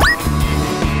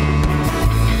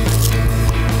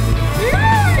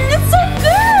 It's so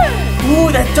good. Ooh,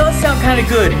 that does sound kind of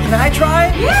good. Can I try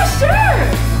it? Yeah, sure.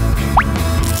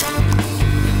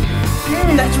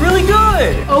 That's really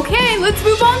good. Okay, let's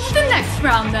move on to the next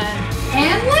round then.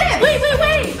 And live. Wait.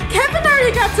 Kevin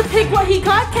already got to pick what he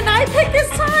got. Can I pick this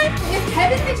time? If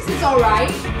Kevin thinks it's all right.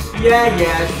 Yeah,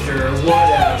 sure,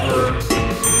 whatever.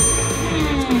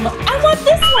 I want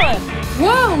this one.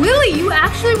 Whoa, Lily, you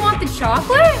actually want the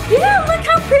chocolate? Yeah, look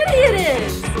how pretty it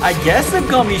is. I guess the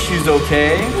gummy shoe's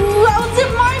okay. Ooh, I'll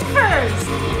dip mine first.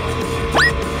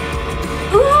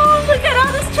 Ooh, look at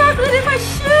all this chocolate in my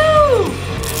shoe.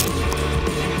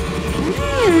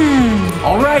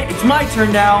 All right, it's my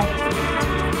turn now.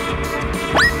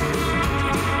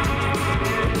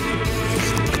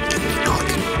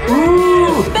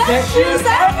 Ooh, best shoes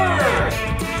ever!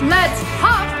 Let's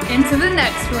hop into the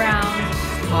next round.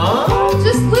 Huh?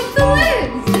 Just lift the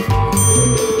lids.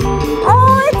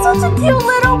 Oh, it's such a cute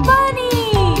little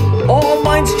bunny. Oh,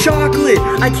 mine's chocolate.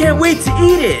 I can't wait to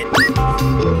eat it.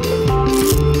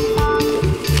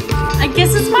 I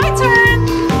guess it's my turn.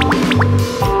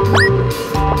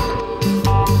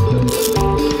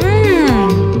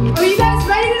 Are you guys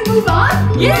ready to move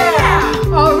on?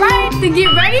 Yeah. All right, then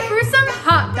get ready for some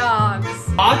hot dogs.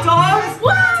 Hot dogs?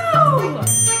 Wow.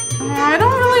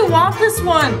 this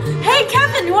one. Hey,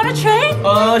 Kevin, you want to trade?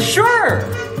 Sure.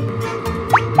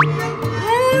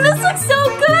 This looks so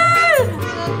good.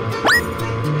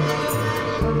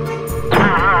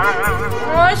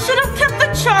 Oh, I should have kept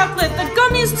the chocolate. The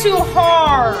gummy's too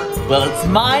hard. Well, it's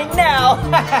mine now.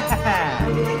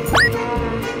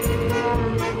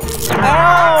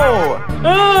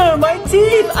 Ow! My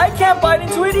teeth! I can't bite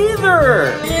into it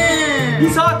either.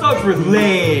 These hot dogs were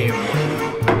lame.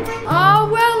 Oh,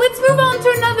 well, let's move on to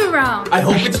another round. I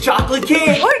hope it's chocolate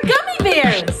cake. Or gummy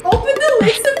bears. Open the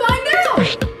list to find out.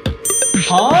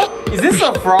 Huh? Is this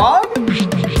a frog?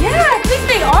 Yeah, I think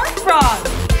they are frogs.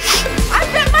 I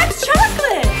bet mine's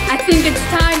chocolate. I think it's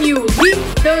time you leap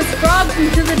those frogs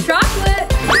into the chocolate.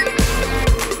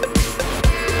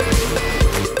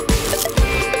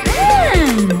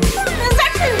 It's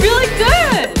actually really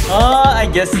good. I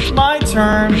guess it's my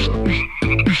turn.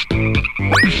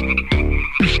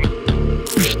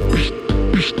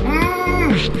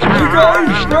 You guys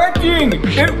stretching!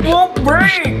 It won't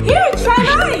break! Here, try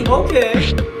mine. Okay.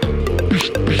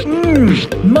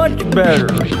 Much better.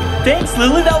 Thanks,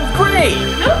 Lily, that was great!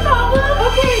 No problem.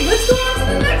 Okay, let's go on to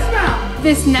the next round.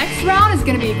 This next round is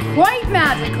gonna be quite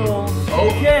magical.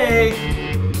 Okay.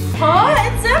 Huh?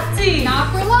 It's empty.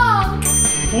 Not for long.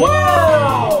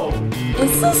 Whoa!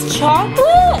 Is this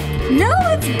chocolate? No,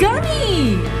 it's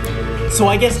gummy. So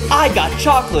I guess I got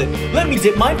chocolate. Let me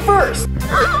dip mine first.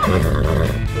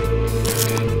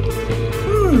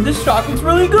 This chocolate's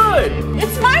really good.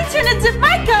 It's my turn to dip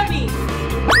my gummy.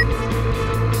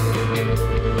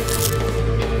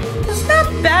 It's not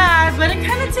bad, but it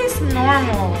kind of tastes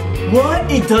normal.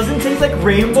 What? It doesn't taste like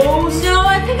rainbows? No,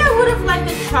 I think I would have liked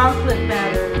the chocolate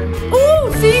better.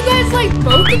 Ooh, so you guys like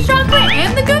both the chocolate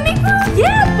and the gummy food?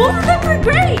 Yeah, both of them were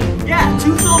great. Yeah,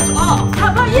 2 thumbs up.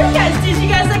 How about you guys? Did you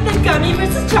guys like the gummy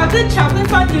versus chocolate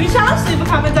fondue challenge? Leave a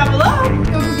comment down below. Don't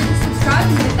forget to subscribe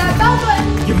and hit that bell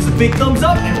button. Give us a big thumbs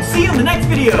up and we'll see you in the next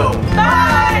video.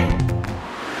 Bye.